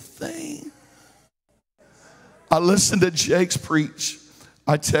real thing. I listened to Jake's preach.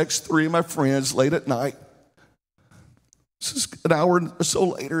 I text 3 of my friends late at night. This is an hour or so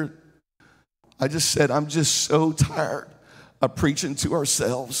later. I just said, I'm just so tired of preaching to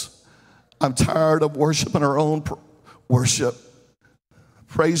ourselves. I'm tired of worshiping our own worship,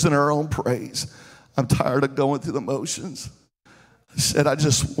 praising our own praise. I'm tired of going through the motions. I said, I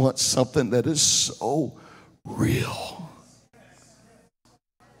just want something that is so real.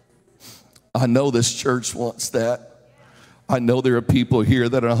 I know this church wants that. I know there are people here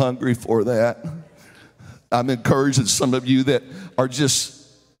that are hungry for that. I'm encouraging some of you that are just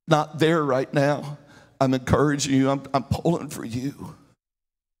not there right now. I'm encouraging you. I'm pulling for you.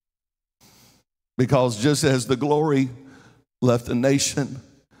 Because just as the glory left the nation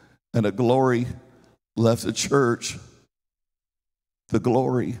and the glory left the church, the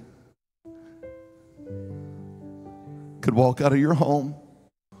glory could walk out of your home,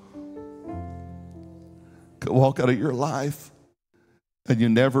 could walk out of your life, and you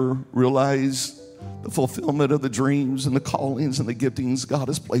never realize the fulfillment of the dreams and the callings and the giftings God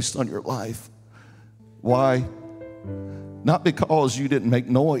has placed on your life. Why? Not because you didn't make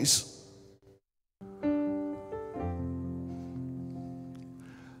noise.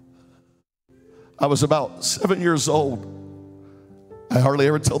 I was about 7 years old. I hardly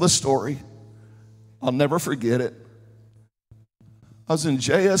ever tell this story. I'll never forget it. I was in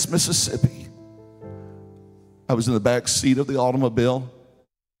JS, Mississippi. I was in the back seat of the automobile.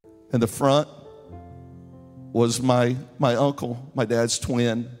 In the front was my uncle, my dad's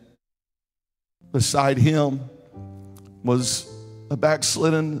twin. Beside him was a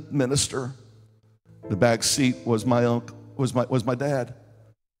backslidden minister. The back seat was my uncle, was my dad.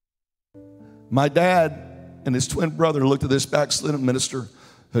 My dad and his twin brother looked at this backslidden minister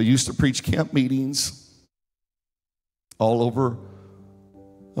who used to preach camp meetings all over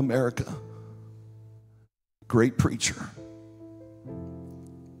America. Great preacher.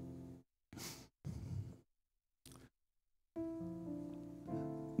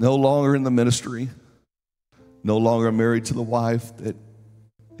 No longer in the ministry, no longer married to the wife that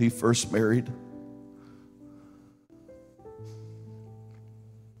he first married.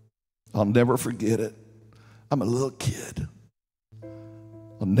 I'll never forget it. I'm a little kid.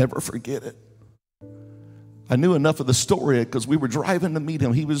 I'll never forget it. I knew enough of the story because we were driving to meet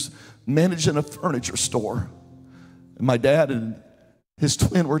him. He was managing a furniture store. And my dad and his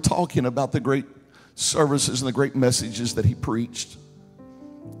twin were talking about the great services and the great messages that he preached.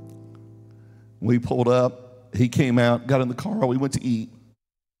 We pulled up. He came out, got in the car. We went to eat.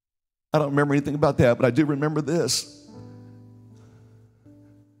 I don't remember anything about that, but I do remember this.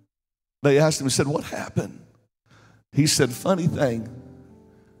 They asked him, he said, what happened? He said, funny thing.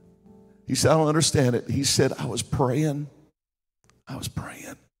 He said, I don't understand it. He said, I was praying. I was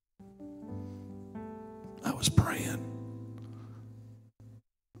praying. I was praying.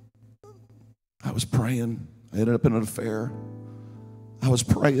 I was praying. I ended up in an affair. I was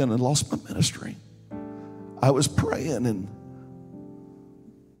praying and lost my ministry. I was praying and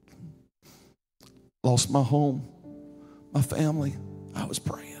lost my home, my family. I was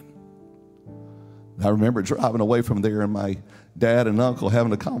praying. I remember driving away from there and my dad and uncle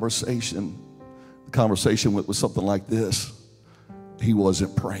having a conversation. The conversation was something like this. He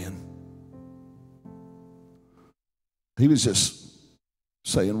wasn't praying. He was just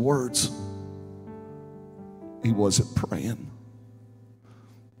saying words. He wasn't praying.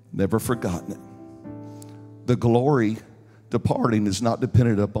 Never forgotten it. The glory departing is not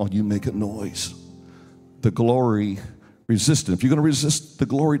dependent upon you making noise. The glory resisting. If you're going to resist the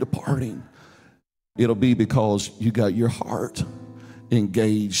glory departing, it'll be because you got your heart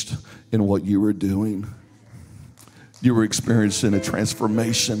engaged in what you were doing. You were experiencing a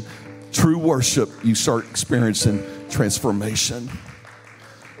transformation. True worship, you start experiencing transformation.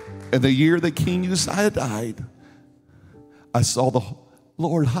 And the year that King Uzziah died, I saw the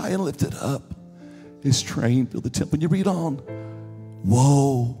Lord high and lifted up. His train filled the temple. And you read on,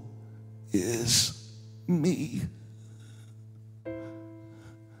 woe is me.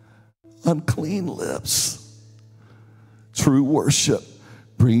 Unclean lips. True worship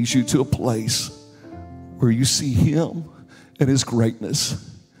brings you to a place where you see him and his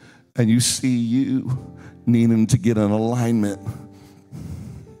greatness, and you see you needing to get in alignment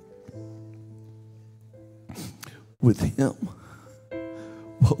with him.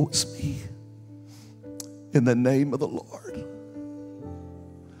 Woe is me. In the name of the Lord,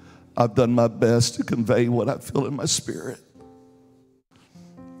 I've done my best to convey what I feel in my spirit.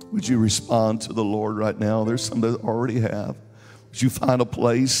 Would you respond to the Lord right now? There's some that already have. Would you find a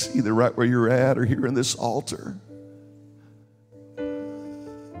place either right where you're at or here in this altar?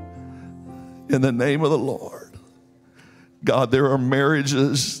 In the name of the Lord. God, there are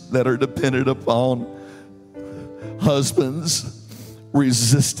marriages that are dependent upon husbands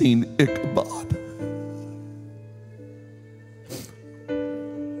resisting Ichabod.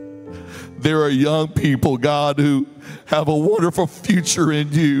 There are young people, God, who have a wonderful future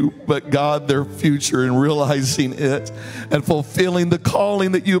in you, but God, their future in realizing it and fulfilling the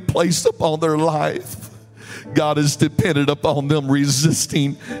calling that you have placed upon their life, God, is dependent upon them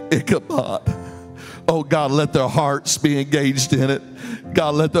resisting Ichabod. Oh, God, let their hearts be engaged in it.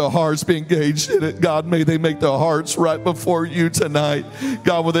 God, let their hearts be engaged in it. God, may they make their hearts right before you tonight.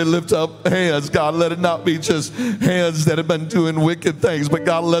 God, when they lift up hands, God, let it not be just hands that have been doing wicked things, but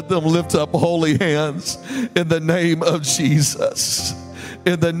God, let them lift up holy hands in the name of Jesus.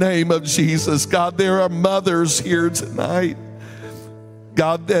 In the name of Jesus. God, there are mothers here tonight,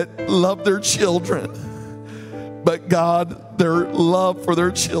 God, that love their children, but God, their love for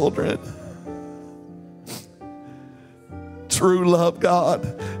their children, true love, God,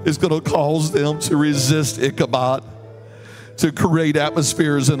 is going to cause them to resist Ichabod, to create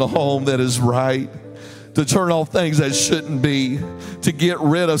atmospheres in a home that is right, to turn off things that shouldn't be, to get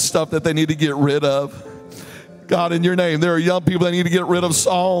rid of stuff that they need to get rid of. God, in your name, there are young people that need to get rid of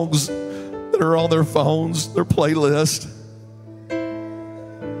songs that are on their phones, their playlist.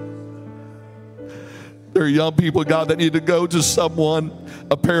 There are young people, God, that need to go to someone,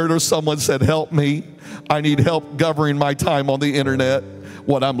 a parent or someone said, help me. I need help governing my time on the internet,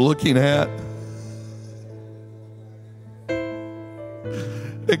 what I'm looking at.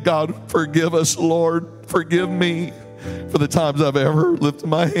 And God, forgive us, Lord. Forgive me for the times I've ever lifted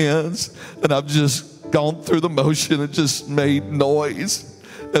my hands and I've just gone through the motion and just made noise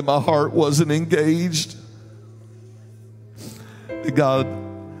and my heart wasn't engaged. And God,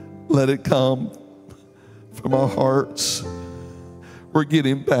 let it come from our hearts. We're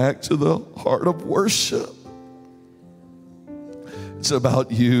getting back to the heart of worship. It's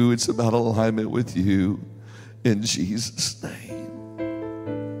about you. It's about alignment with you. In Jesus' name.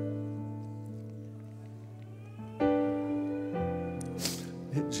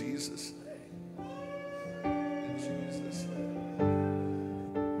 In Jesus' name. In Jesus' name.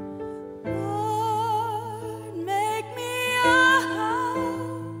 Lord, make me a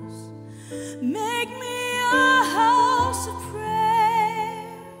house. Make me a house of prayer.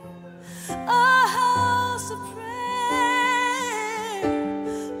 A house of prayer.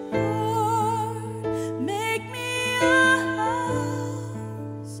 Lord, make me a house.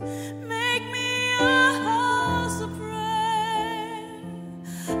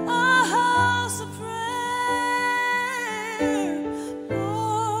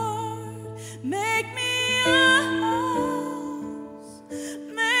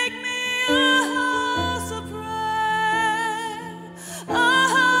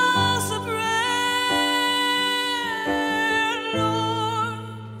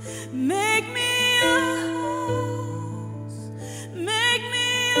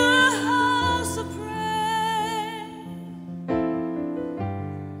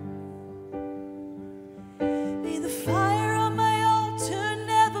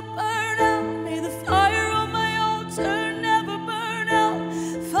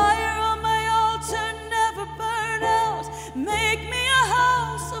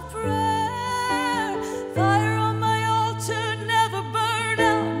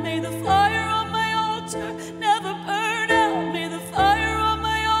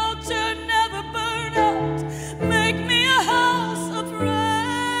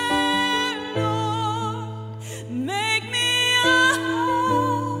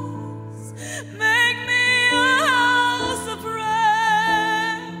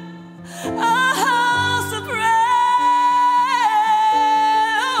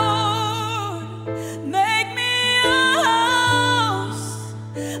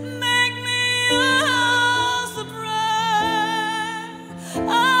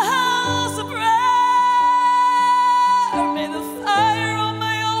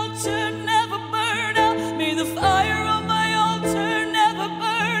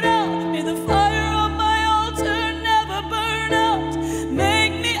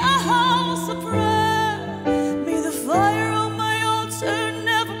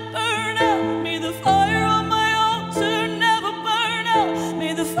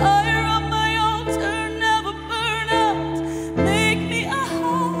 the fire on my altar never burn out. Make me a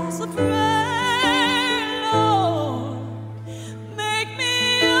house of prayer, Lord. Make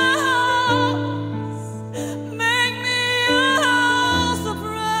me a house. Make me a house of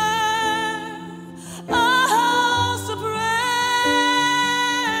prayer. A house of prayer,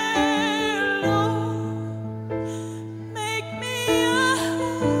 Lord. Make me a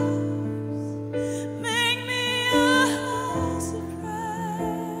house. Make me a house of prayer.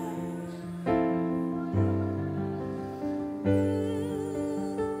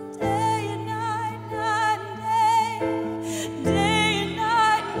 Day and night, night and day. Day and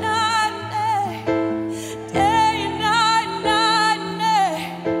night, night and day. Day and night, night and day.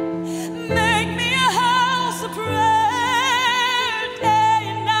 Make me a house of prayer. Day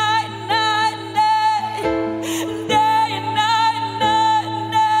and night, night and day. Day and night, night and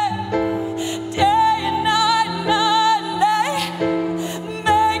day. Day and night, night and day.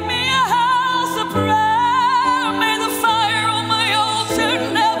 Make me a house of prayer. May the fire on my altar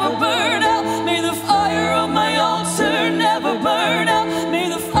never burn out. May the fire on my altar never burn out. May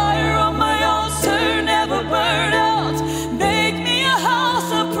the fire on my altar never burn out. Make me a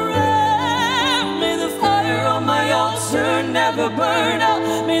house of prayer. May the fire on my altar never burn out.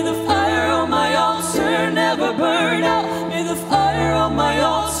 May the fire on my altar never burn out. May the fire on my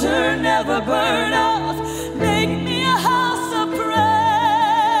altar never burn out. Make me a house of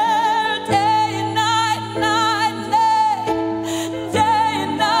prayer. Day and night, night and day. Day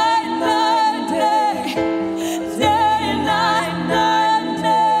and night, night and day. Day and night, night and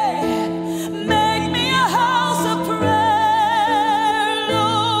day. Make me a house of prayer,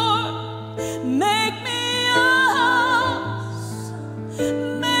 Lord. Make me a house.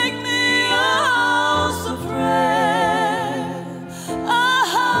 Make me a house of prayer. A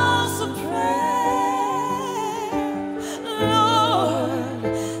house of prayer, Lord.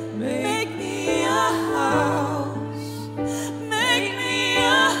 Make me a house. Make me a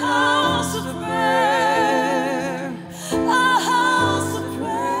house of prayer. A house of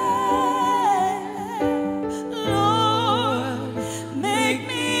prayer, Lord. Make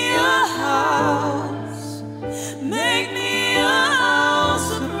me a house. Make me a house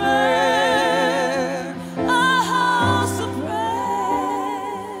of prayer. A house of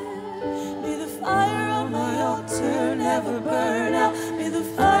prayer. May the fire on my altar never burn out. May the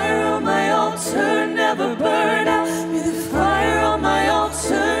fire on my altar never burn out. May the fire on my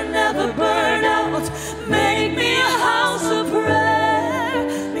altar never burn out. Make me a house of prayer.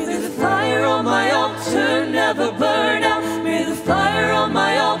 May the fire on my altar never burn out. May the fire on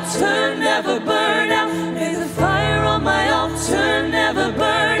my altar never burn out. May the fire on my altar never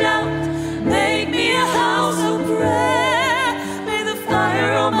burn out. Make me a house of prayer. May the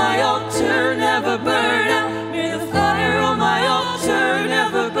fire on my altar never burn out. May the fire on my altar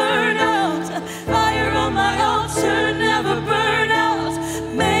never burn out. Fire on my altar never burn out.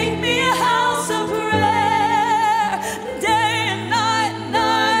 Make me a house of prayer. Day and night,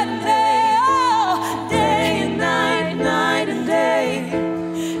 night and day. Oh, day and night, night and day.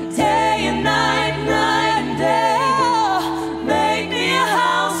 Day and night, night and day. Oh, make me a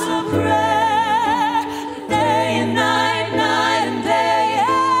house of prayer. Day and night, night and day.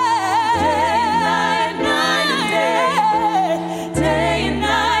 Day and night, night and day. Day and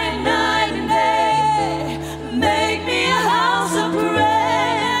night, night and day. Make me a house of prayer.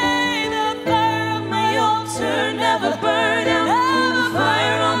 The fire on my altar never burn out. The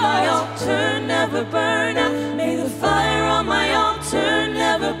fire on my altar never burn out. May the fire on my altar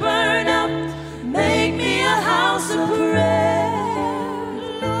never burn out. Make me a house of prayer,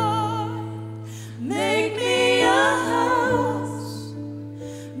 Lord. Make me a house.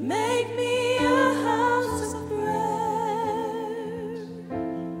 Make me a house of prayer.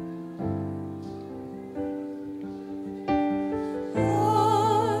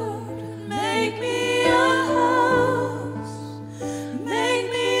 Lord, make me a house. Make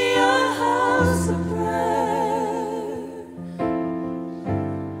me a house of prayer.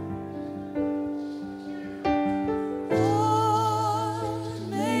 Lord,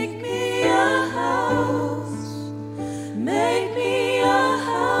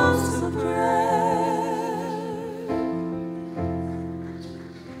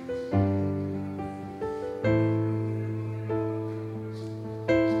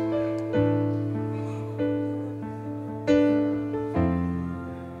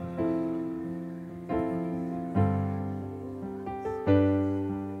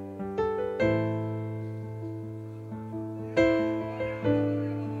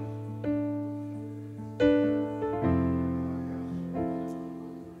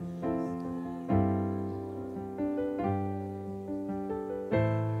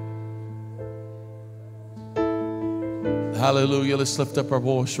 Hallelujah. Let's lift up our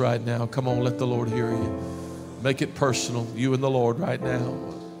voice right now. Come on, let the Lord hear you. Make it personal, you and the Lord right now.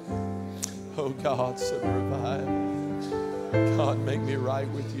 Oh God, send revival. God, make me right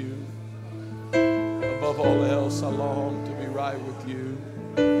with you. Above all else, I long to be right with you.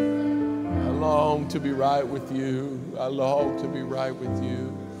 I long to be right with you. I long to be right with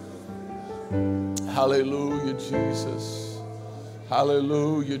you. Hallelujah, Jesus.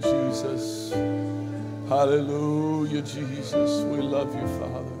 Hallelujah, Jesus. Hallelujah, Jesus. We love you,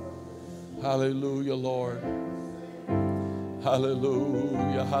 Father. Hallelujah, Lord.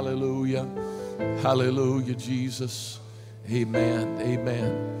 Hallelujah, hallelujah. Hallelujah, Jesus. Amen,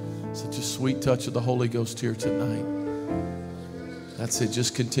 amen. Such a sweet touch of the Holy Ghost here tonight. That's it.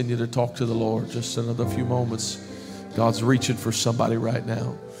 Just continue to talk to the Lord. Just another few moments. God's reaching for somebody right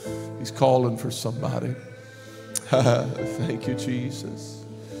now. He's calling for somebody. Thank you, Jesus.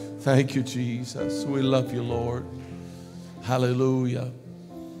 Thank you, Jesus. We love you, Lord. Hallelujah.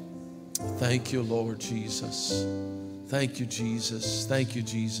 Thank you, Lord Jesus. Thank you, Jesus. Thank you,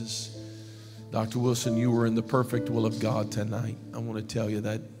 Jesus. Dr. Wilson, you were in the perfect will of God tonight. I want to tell you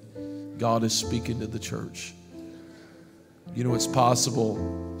that God is speaking to the church. You know, it's possible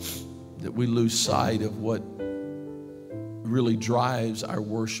that we lose sight of what really drives our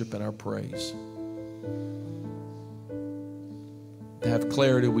worship and our praise. To have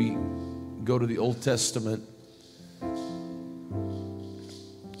clarity, we go to the Old Testament, and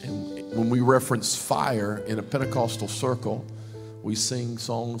when we reference fire in a Pentecostal circle, we sing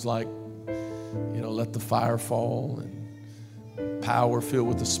songs like, you know, let the fire fall, and power filled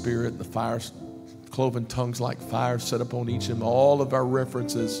with the Spirit, and the fire, cloven tongues like fire set upon each of them. All of our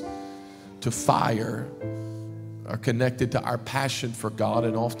references to fire are connected to our passion for God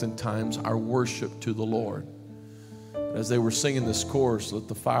and oftentimes our worship to the Lord. As they were singing this chorus, let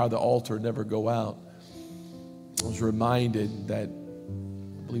the fire of the altar never go out, I was reminded that,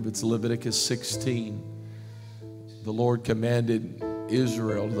 I believe it's Leviticus 16, the Lord commanded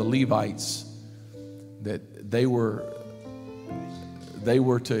Israel, the Levites, that they were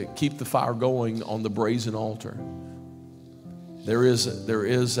to keep the fire going on the brazen altar. There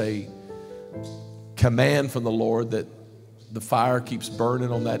is a command from the Lord that the fire keeps burning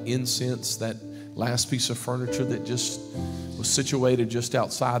on that incense, that last piece of furniture that just was situated just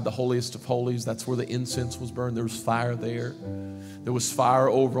outside the holiest of holies. That's where the incense was burned. There was fire there. There was fire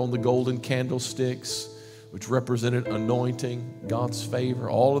over on the golden candlesticks, which represented anointing, God's favor.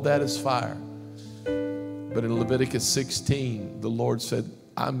 All of that is fire. But in Leviticus 16, the Lord said,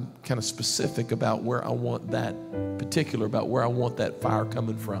 I'm kind of specific about where I want that, particular about where I want that fire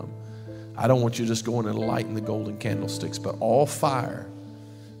coming from. I don't want you just going and lighting the golden candlesticks, but all fire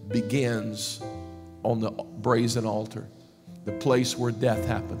begins on the brazen altar, the place where death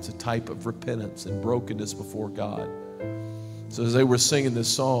happens, a type of repentance and brokenness before God. So as they were singing this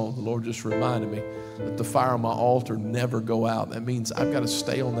song, the Lord just reminded me, let the fire on my altar never go out. That means I've got to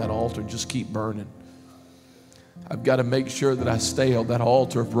stay on that altar and just keep burning. I've got to make sure that I stay on that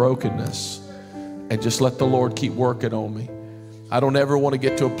altar of brokenness and just let the Lord keep working on me. I don't ever want to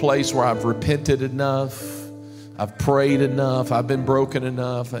get to a place where I've repented enough, I've prayed enough, I've been broken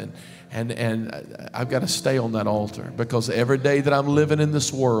enough, and I've got to stay on that altar, because every day that I'm living in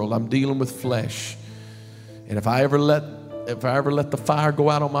this world, I'm dealing with flesh. And if I ever let the fire go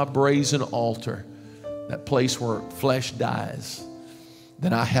out on my brazen altar, that place where flesh dies,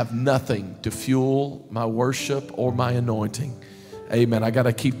 then I have nothing to fuel my worship or my anointing. Amen. I got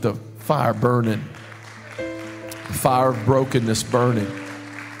to keep the fire burning, the fire of brokenness burning.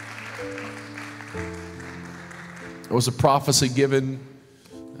 There was a prophecy given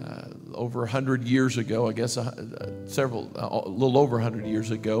over 100 years ago, I guess a little over 100 years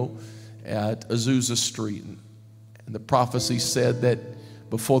ago, at Azusa Street. And the prophecy said that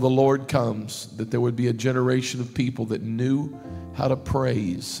before the Lord comes, that there would be a generation of people that knew how to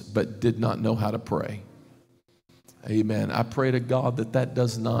praise but did not know how to pray. Amen. I pray to God that that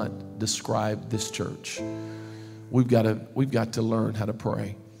does not describe this church. We've got to learn how to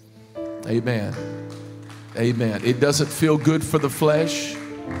pray. Amen. Amen. It doesn't feel good for the flesh,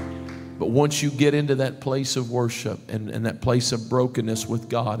 but once you get into that place of worship and that place of brokenness with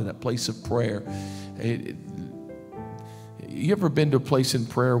God and that place of prayer, you ever been to a place in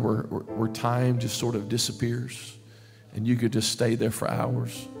prayer where time just sort of disappears and you could just stay there for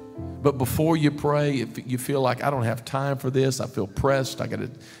hours? But before you pray, if you feel like, I don't have time for this, I feel pressed, I got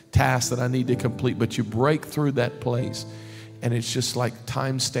a task that I need to complete, but you break through that place and it's just like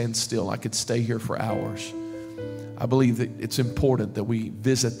time stands still. I could stay here for hours. I believe that it's important that we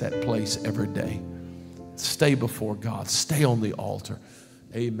visit that place every day. Stay before God. Stay on the altar.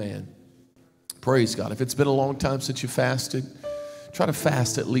 Amen. Praise God. If it's been a long time since you fasted, try to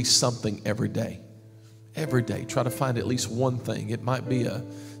fast at least something every day. Every day. Try to find at least one thing. It might be a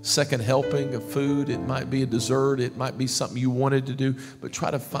second helping of food. It might be a dessert. It might be something you wanted to do. But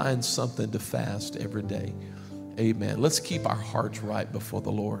try to find something to fast every day. Amen. Let's keep our hearts right before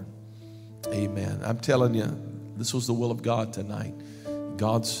the Lord. Amen. I'm telling you, this was the will of God tonight.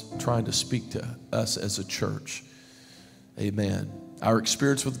 God's trying to speak to us as a church. Amen. Our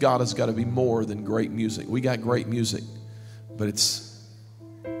experience with God has got to be more than great music. We got great music, but it's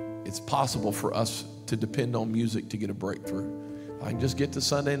possible for us to depend on music to get a breakthrough. I can just get to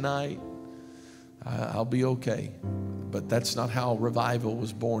Sunday night, I'll be okay. But that's not how revival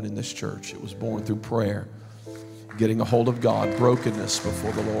was born in this church. It was born through prayer, getting a hold of God, brokenness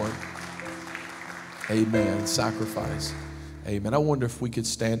before the Lord. Amen. Sacrifice. Amen. I wonder if we could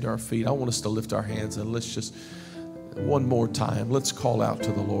stand to our feet. I want us to lift our hands and let's just, one more time, let's call out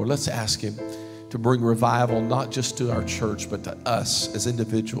to the Lord. Let's ask Him to bring revival, not just to our church, but to us as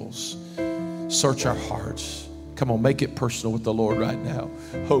individuals. Search our hearts. Come on, make it personal with the Lord right now.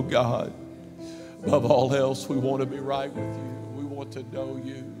 Oh God, above all else, we want to be right with you. We want to know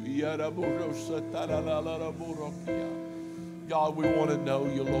you. God, we want to know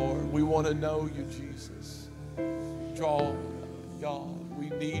you, Lord. We want to know you, Jesus. Draw, God, we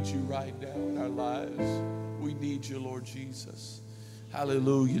need you right now in our lives. We need you, Lord Jesus.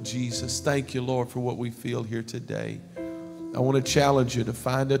 Hallelujah, Jesus. Thank you, Lord, for what we feel here today. I want to challenge you to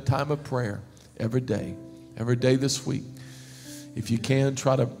find a time of prayer every day this week. If you can,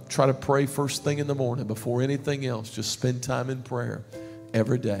 try to pray first thing in the morning before anything else. Just spend time in prayer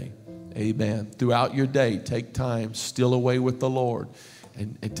every day. Amen. Throughout your day, take time, steal away with the Lord,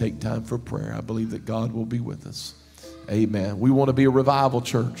 and take time for prayer. I believe that God will be with us. Amen. We want to be a revival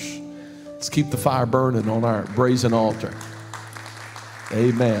church. Let's keep the fire burning on our brazen altar.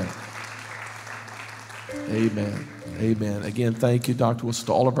 Amen. Amen. Amen. Again, thank you, Dr. Wilson,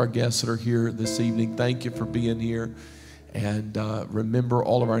 to all of our guests that are here this evening. Thank you for being here. And remember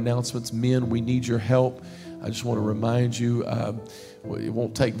all of our announcements. Men, we need your help. I just want to remind you, it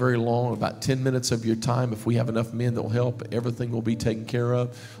won't take very long, about 10 minutes of your time. If we have enough men that will help, everything will be taken care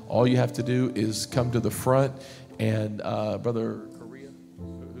of. All you have to do is come to the front, and Brother Correa,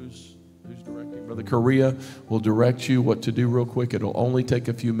 who's directing? Brother Correa will direct you what to do real quick. It'll only take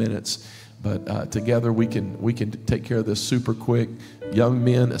a few minutes. But together we can take care of this super quick. Young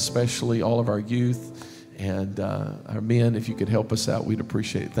men, especially all of our youth and our men, if you could help us out, we'd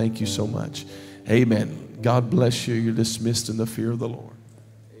appreciate it. Thank you so much. Amen. God bless you. You're dismissed in the fear of the Lord.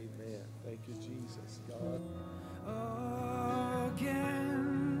 Amen. Thank you, Jesus. God.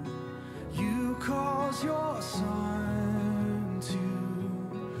 Again, you cause your sun to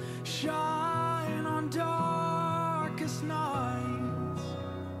shine on darkest nights.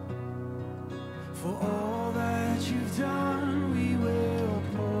 For all that you've done, we will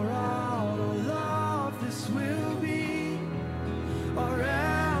pour out our love. This will be our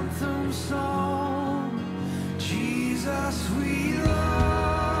anthem song. Jesus, we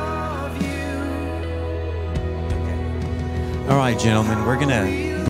love you. All right, gentlemen, we're going to